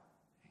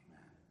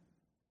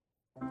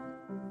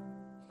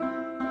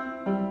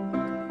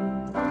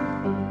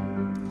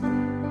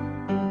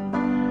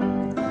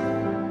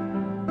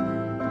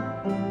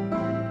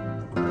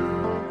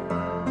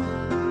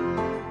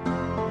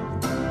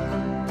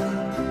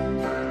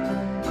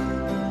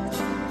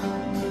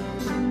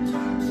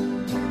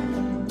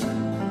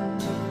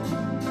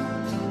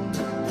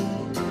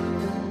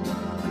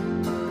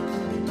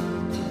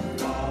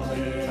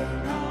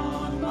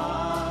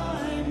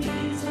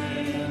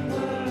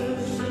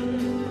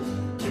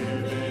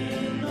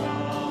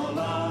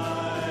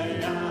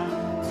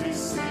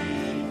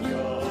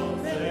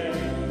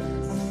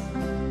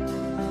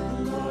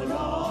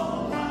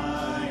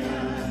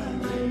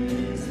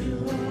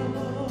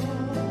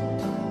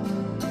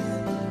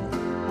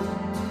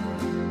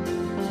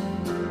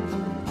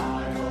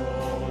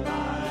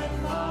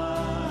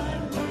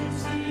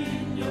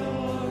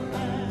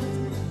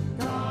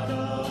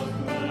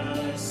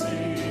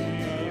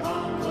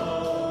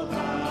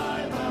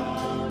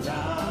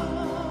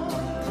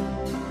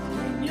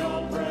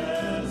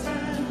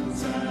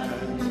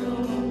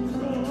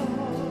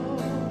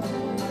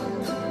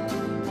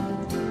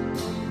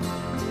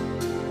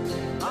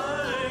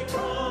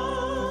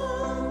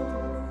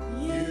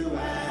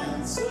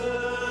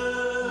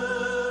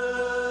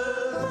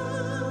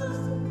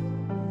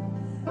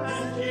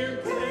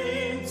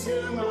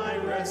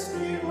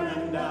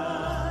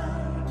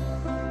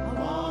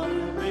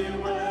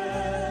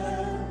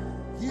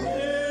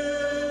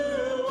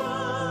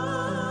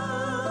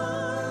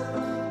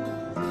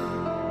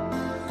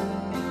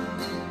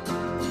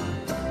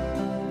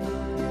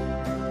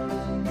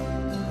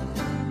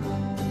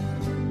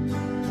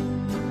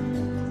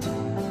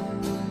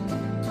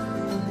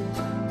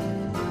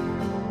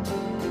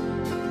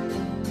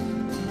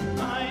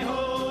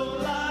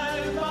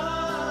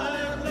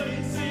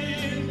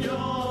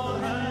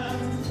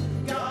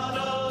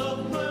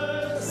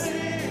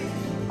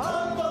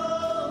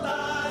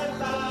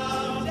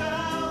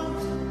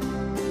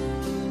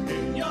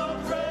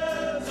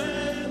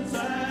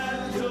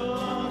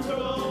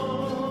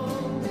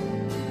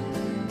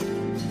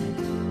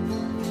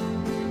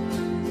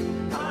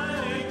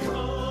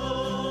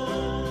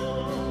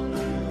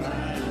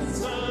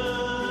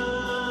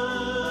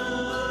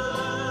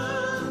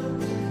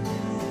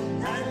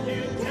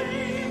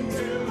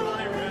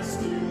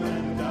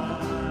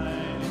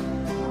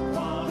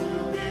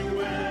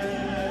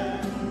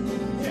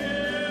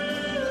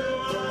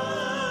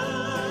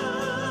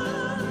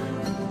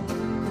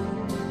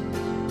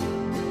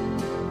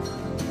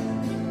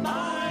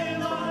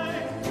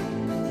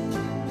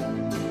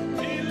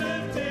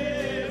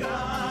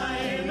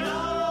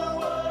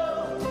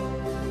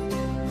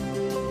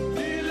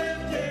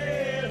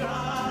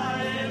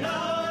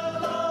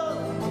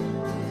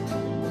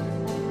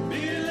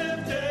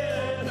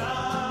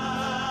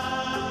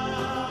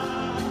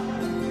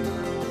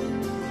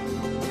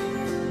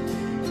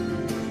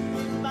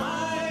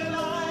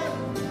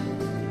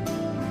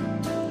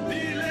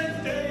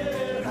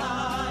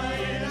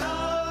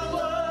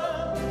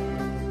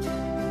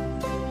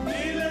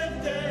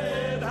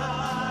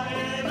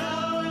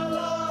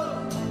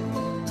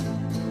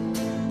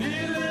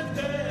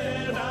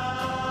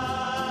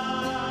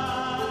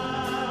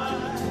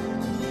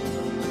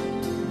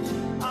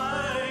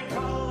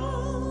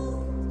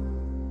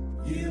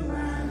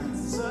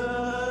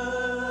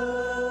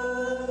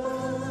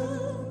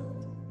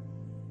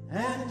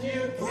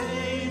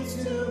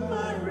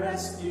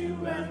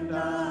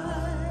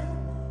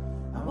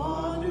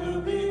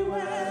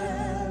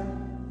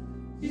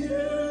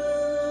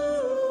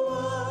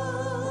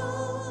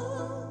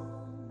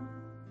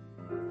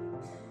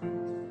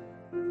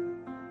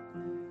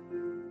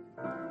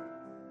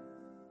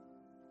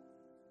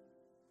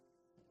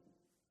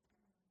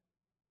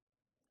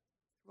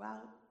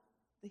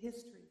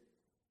 history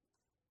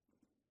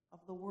of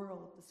the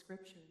world, the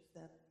scriptures,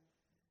 that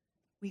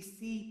we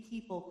see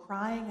people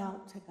crying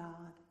out to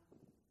God,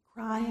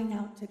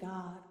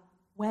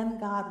 when,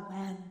 God,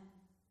 when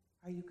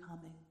are you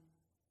coming?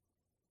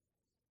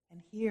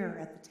 And here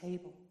at the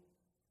table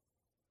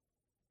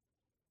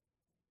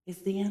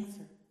is the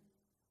answer.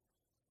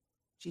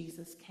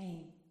 Jesus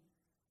came.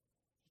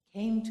 He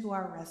came to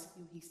our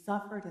rescue. He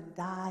suffered and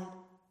died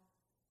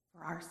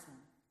for our sin.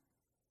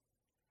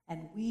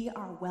 And we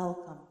are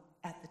welcome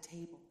at the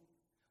table.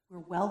 We're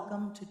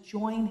welcome to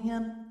join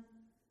him.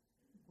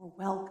 We're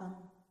welcome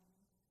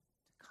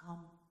to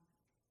come.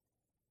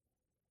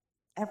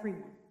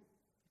 Everyone,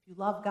 if you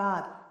love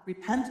God,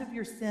 repent of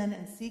your sin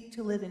and seek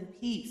to live in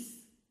peace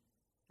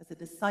as a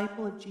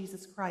disciple of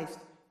Jesus Christ,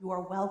 you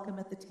are welcome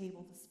at the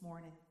table this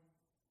morning.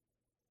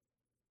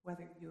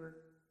 Whether you're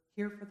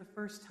here for the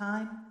first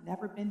time,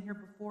 never been here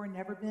before,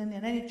 never been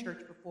in any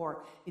church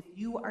before, if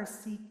you are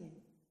seeking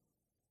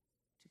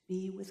to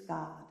be with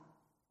God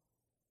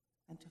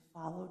and to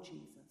follow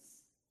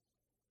Jesus,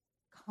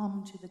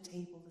 come to the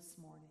table this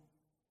morning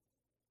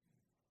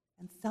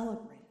and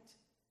celebrate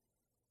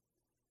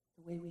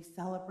the way we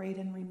celebrate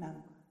and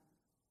remember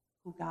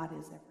who God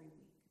is every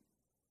week.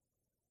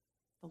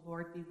 The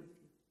Lord be with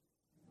you.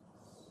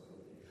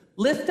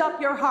 Lift up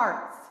your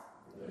hearts.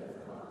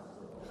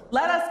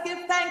 Let us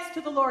give thanks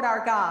to the Lord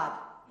our God.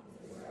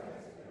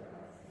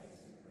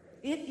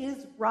 It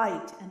is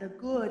right and a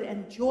good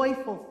and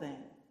joyful thing,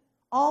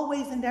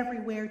 always and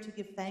everywhere, to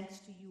give thanks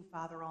to you,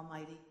 Father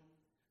Almighty,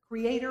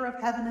 creator of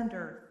heaven and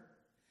earth.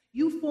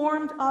 You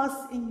formed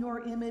us in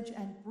your image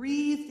and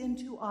breathed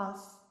into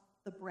us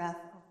the breath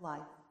of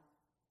life.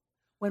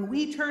 When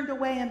we turned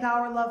away and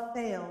our love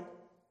failed,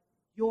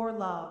 your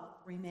love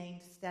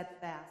remained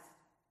steadfast.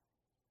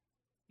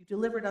 You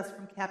delivered us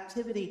from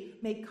captivity,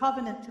 made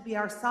covenant to be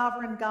our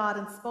sovereign God,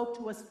 and spoke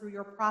to us through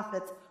your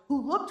prophets,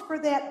 who looked for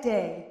that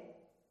day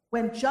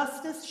when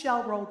justice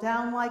shall roll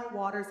down like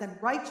waters and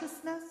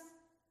righteousness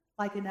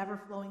like an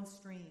ever-flowing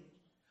stream,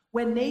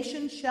 when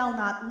nation shall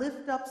not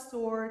lift up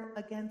sword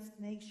against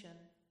nation,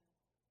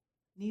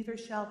 neither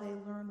shall they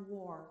learn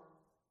war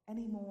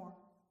anymore.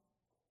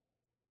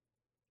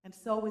 And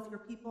so with your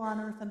people on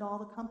earth and all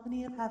the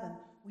company of heaven,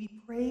 we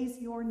praise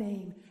your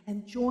name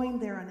and join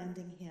their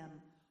unending hymn.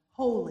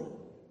 Holy,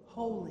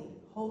 holy,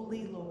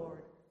 holy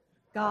Lord,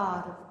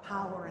 God of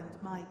power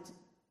and might.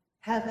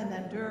 Heaven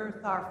and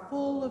earth are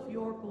full of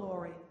your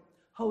glory.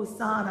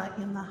 Hosanna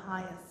in the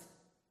highest.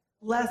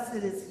 Blessed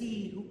is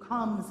he who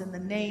comes in the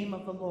name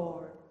of the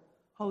Lord.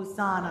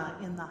 Hosanna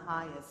in the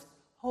highest.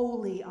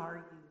 Holy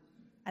are you,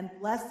 and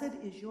blessed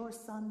is your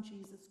Son,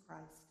 Jesus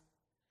Christ.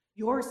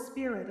 Your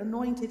Spirit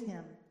anointed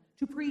him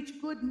to preach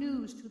good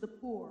news to the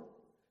poor,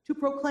 to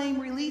proclaim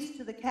release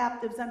to the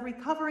captives and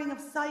recovering of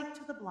sight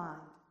to the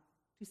blind,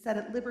 to set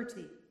at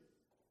liberty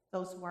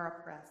those who are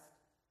oppressed,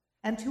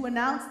 and to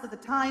announce that the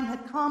time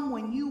had come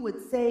when you would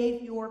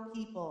save your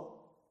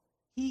people.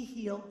 He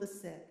healed the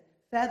sick,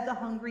 fed the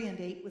hungry, and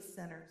ate with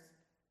sinners.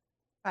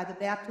 By the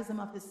baptism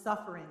of his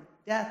suffering,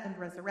 death, and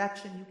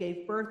resurrection, you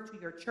gave birth to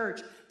your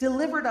church,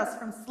 delivered us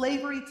from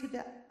slavery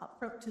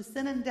to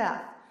sin and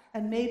death,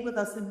 and made with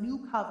us a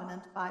new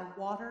covenant by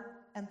water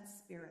and the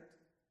Spirit.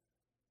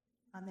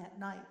 On that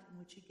night in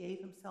which he gave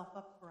himself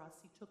up for us,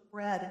 he took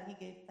bread and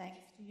he gave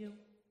thanks to you.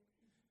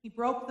 He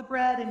broke the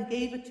bread and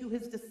gave it to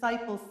his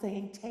disciples,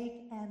 saying,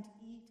 "Take and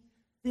eat.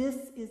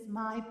 This is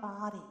my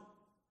body,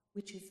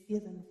 which is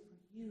given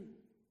for you.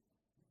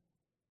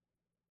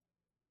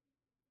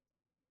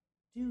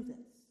 Do this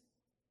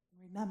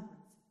in remembrance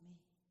of me."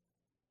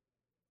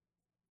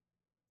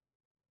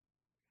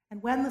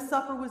 And when the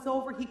supper was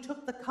over, he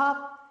took the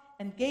cup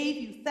and gave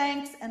you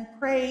thanks and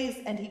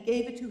praise, and he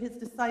gave it to his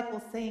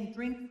disciples, saying,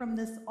 "Drink from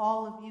this,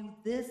 all of you.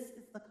 This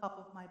is the cup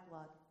of my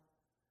blood,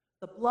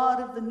 the blood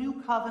of the new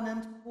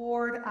covenant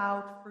poured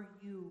out for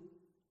you.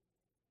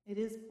 It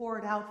is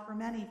poured out for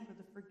many for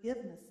the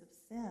forgiveness of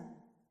sin.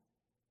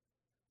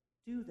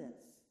 Do this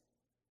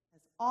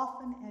as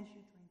often as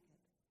you drink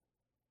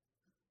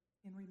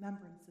it in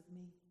remembrance of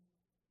me."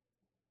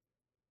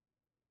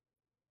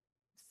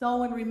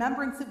 So in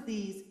remembrance of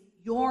these,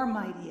 your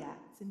mighty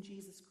acts in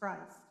Jesus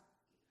Christ,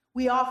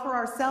 we offer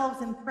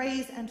ourselves in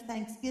praise and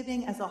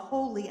thanksgiving as a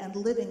holy and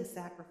living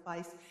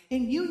sacrifice,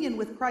 in union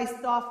with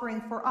Christ's offering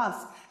for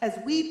us,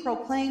 as we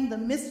proclaim the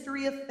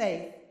mystery of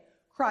faith.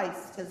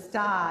 Christ has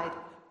died.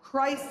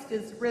 Christ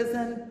is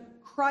risen.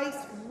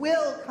 Christ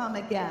will come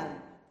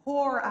again.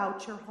 Pour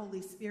out your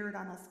Holy Spirit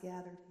on us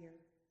gathered here,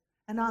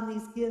 and on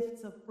these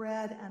gifts of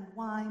bread and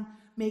wine.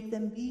 Make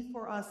them be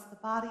for us the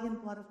body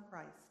and blood of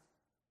Christ,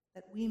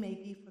 that we may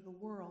be for the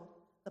world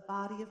the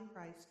body of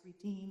Christ,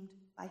 redeemed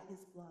by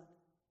his blood.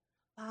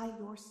 By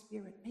your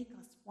Spirit, make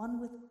us one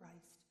with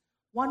Christ,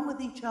 one with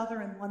each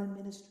other, and one in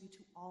ministry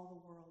to all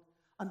the world,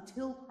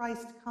 until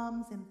Christ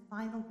comes in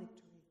final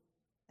victory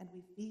and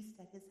we feast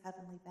at his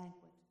heavenly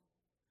banquet.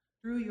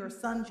 Through your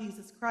Son,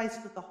 Jesus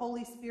Christ, with the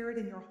Holy Spirit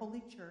in your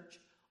holy church,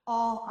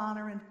 all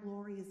honor and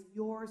glory is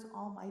yours,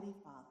 Almighty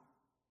Father,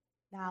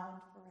 now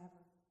and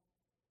forever.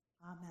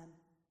 Amen.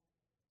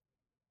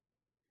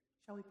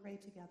 Shall we pray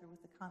together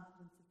with the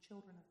confidence of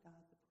children of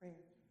God, the prayer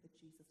that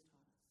Jesus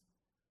taught us?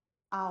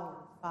 Our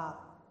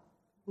Father,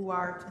 who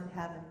art in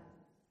heaven,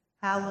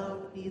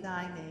 hallowed be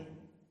thy name.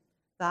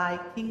 Thy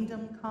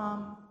kingdom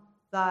come,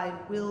 thy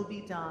will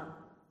be done,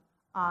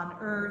 on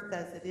earth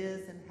as it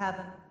is in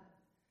heaven.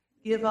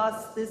 Give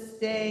us this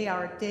day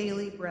our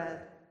daily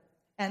bread,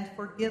 and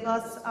forgive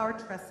us our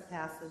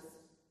trespasses,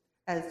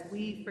 as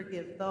we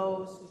forgive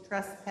those who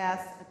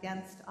trespass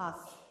against us.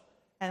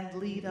 And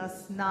lead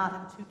us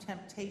not into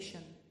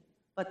temptation,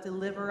 but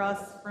deliver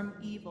us from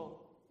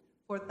evil.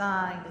 For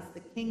thine is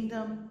the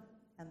kingdom,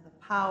 and the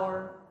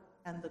power,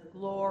 and the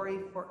glory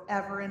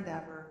forever and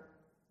ever.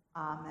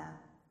 Amen.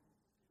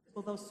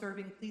 Will those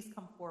serving please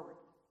come forward?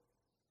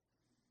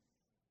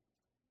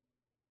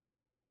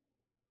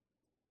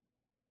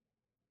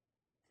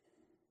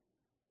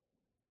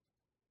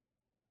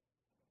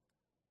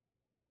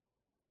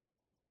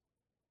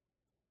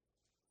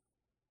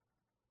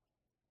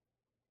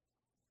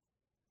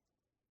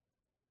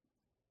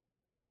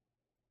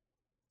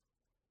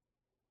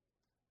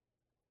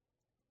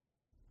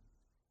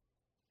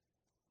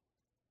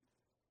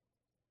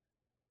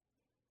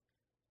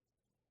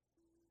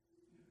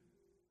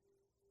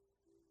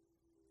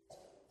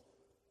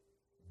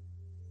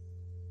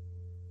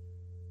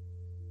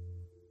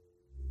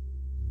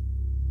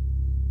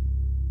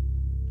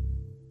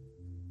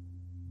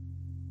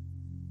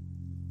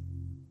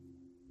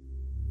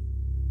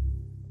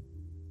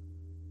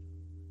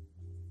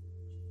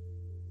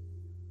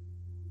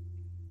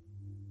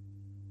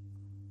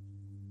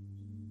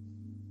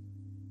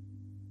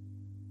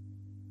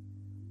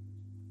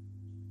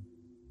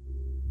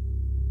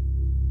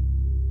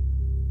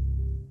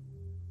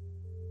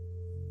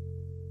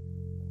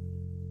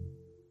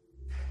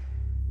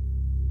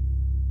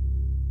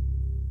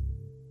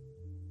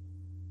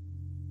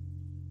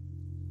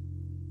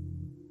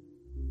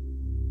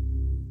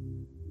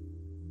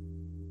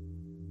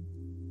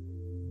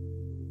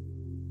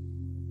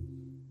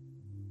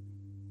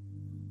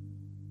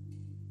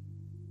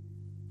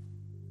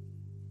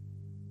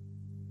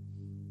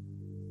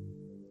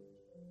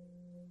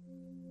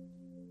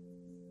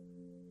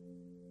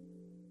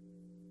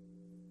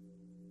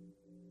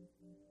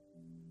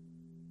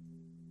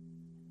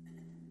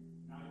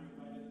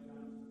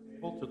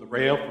 To the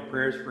rail for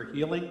prayers for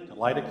healing, to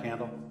light a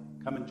candle.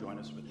 Come and join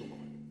us with the Lord.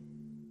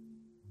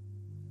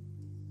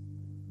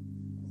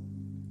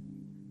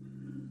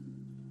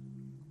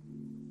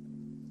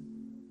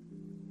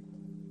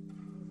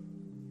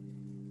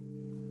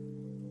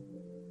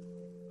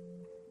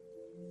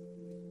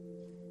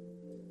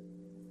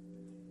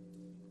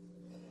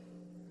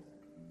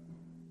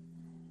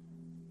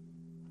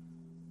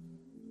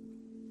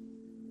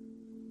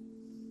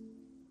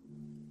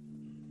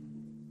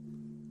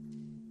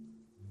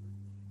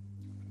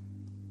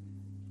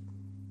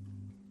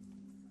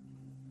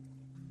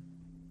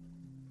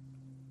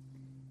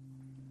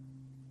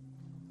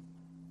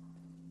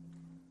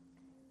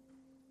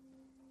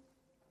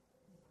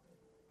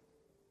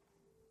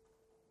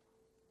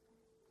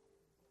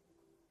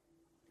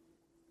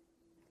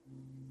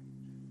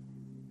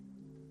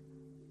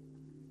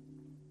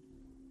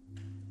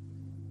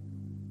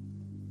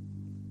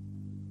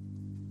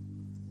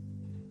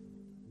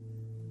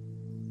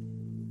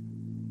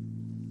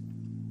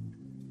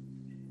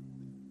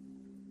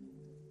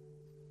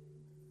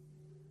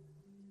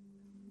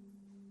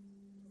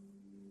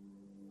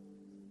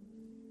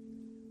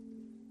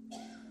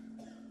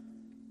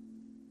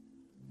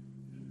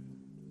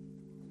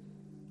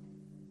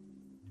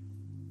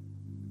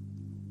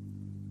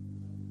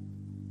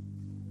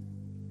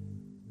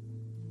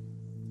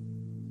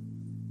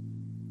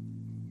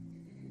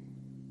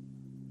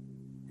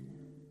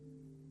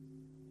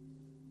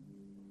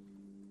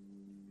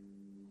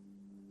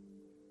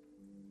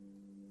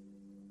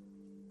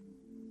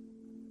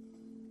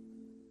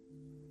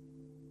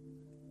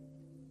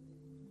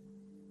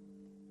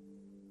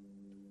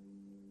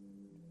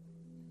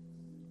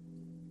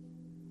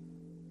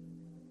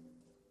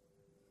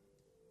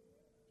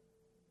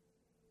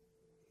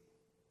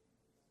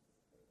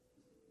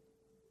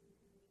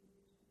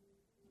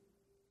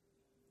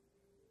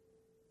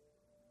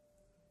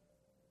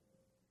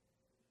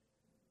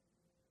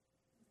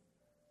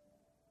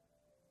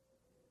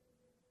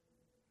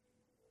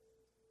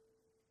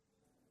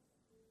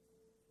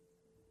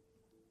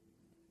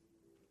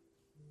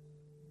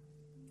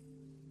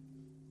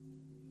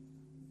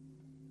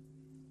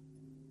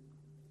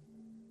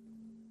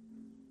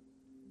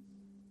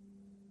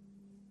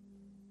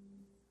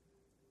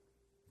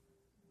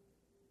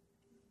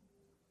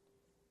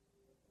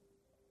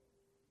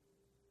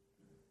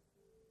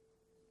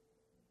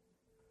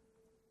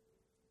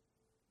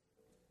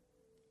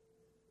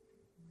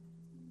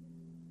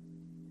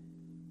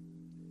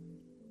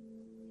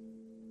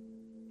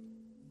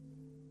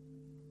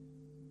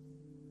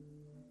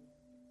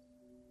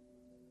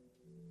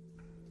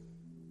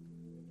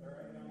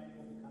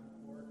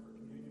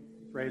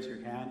 Raise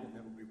your hand and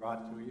it will be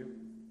brought to you.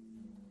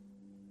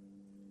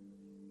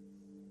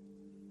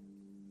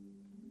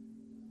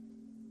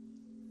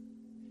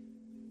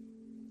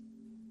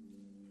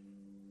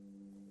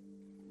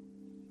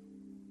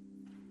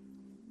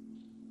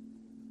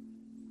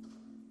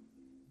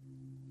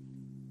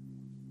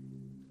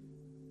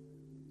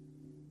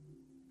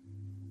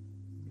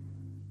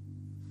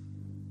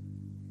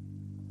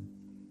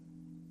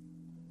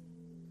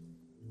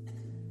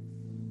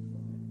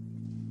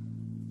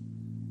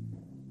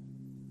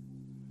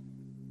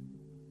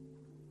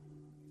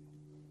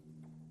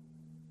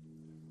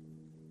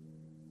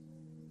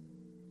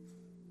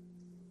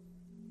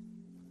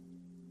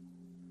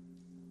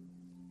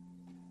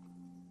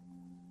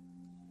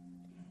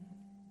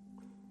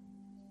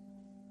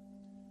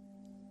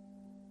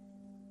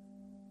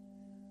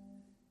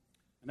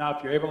 Now,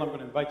 if you're able, I'm going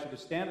to invite you to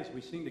stand as we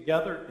sing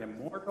together,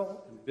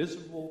 Immortal,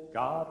 Invisible,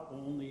 God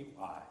Only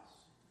Wise.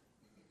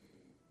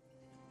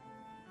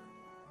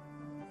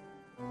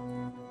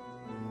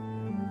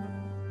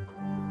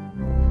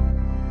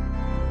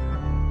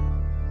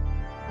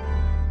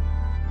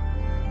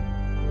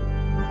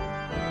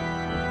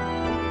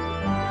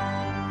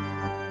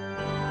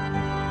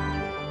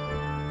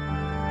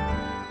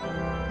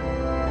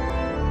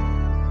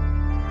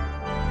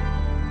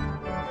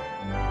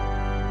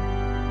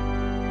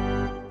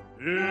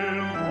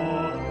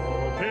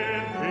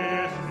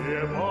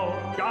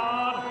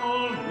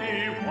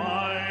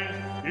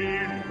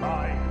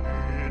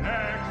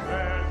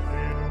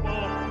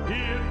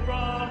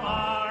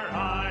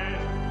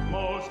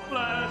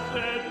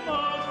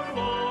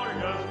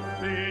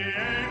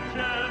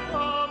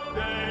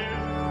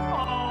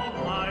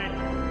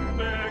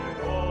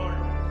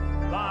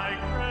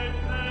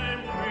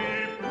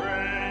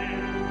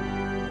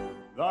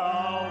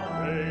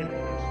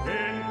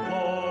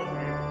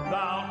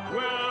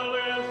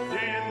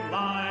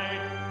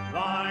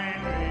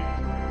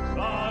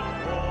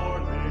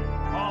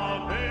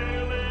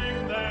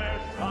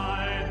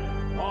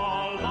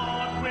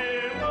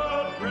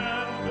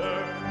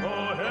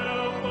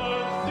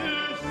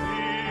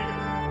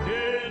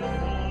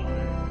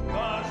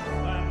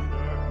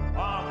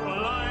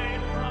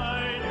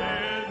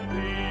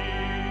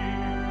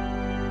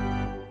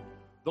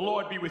 The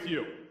Lord be with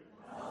you.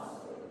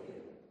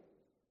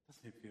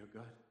 Doesn't it feel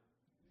good?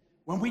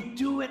 When we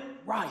do it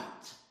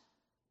right,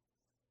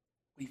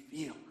 we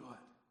feel good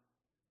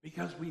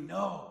because we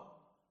know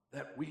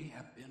that we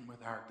have been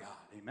with our God.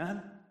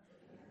 Amen?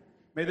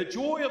 May the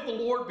joy of the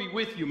Lord be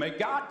with you. May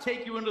God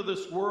take you into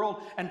this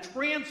world and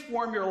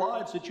transform your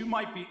lives that you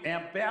might be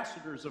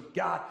ambassadors of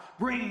God,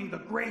 bringing the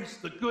grace,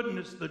 the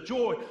goodness, the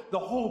joy, the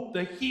hope,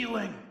 the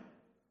healing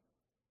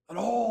that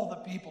all the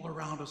people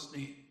around us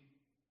need.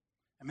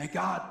 And may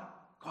God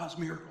cause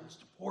miracles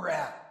to pour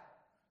out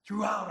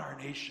throughout our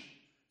nation,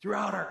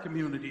 throughout our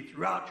community,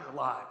 throughout your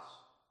lives.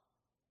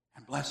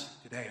 And bless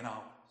you today and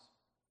always.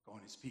 Go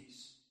in his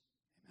peace.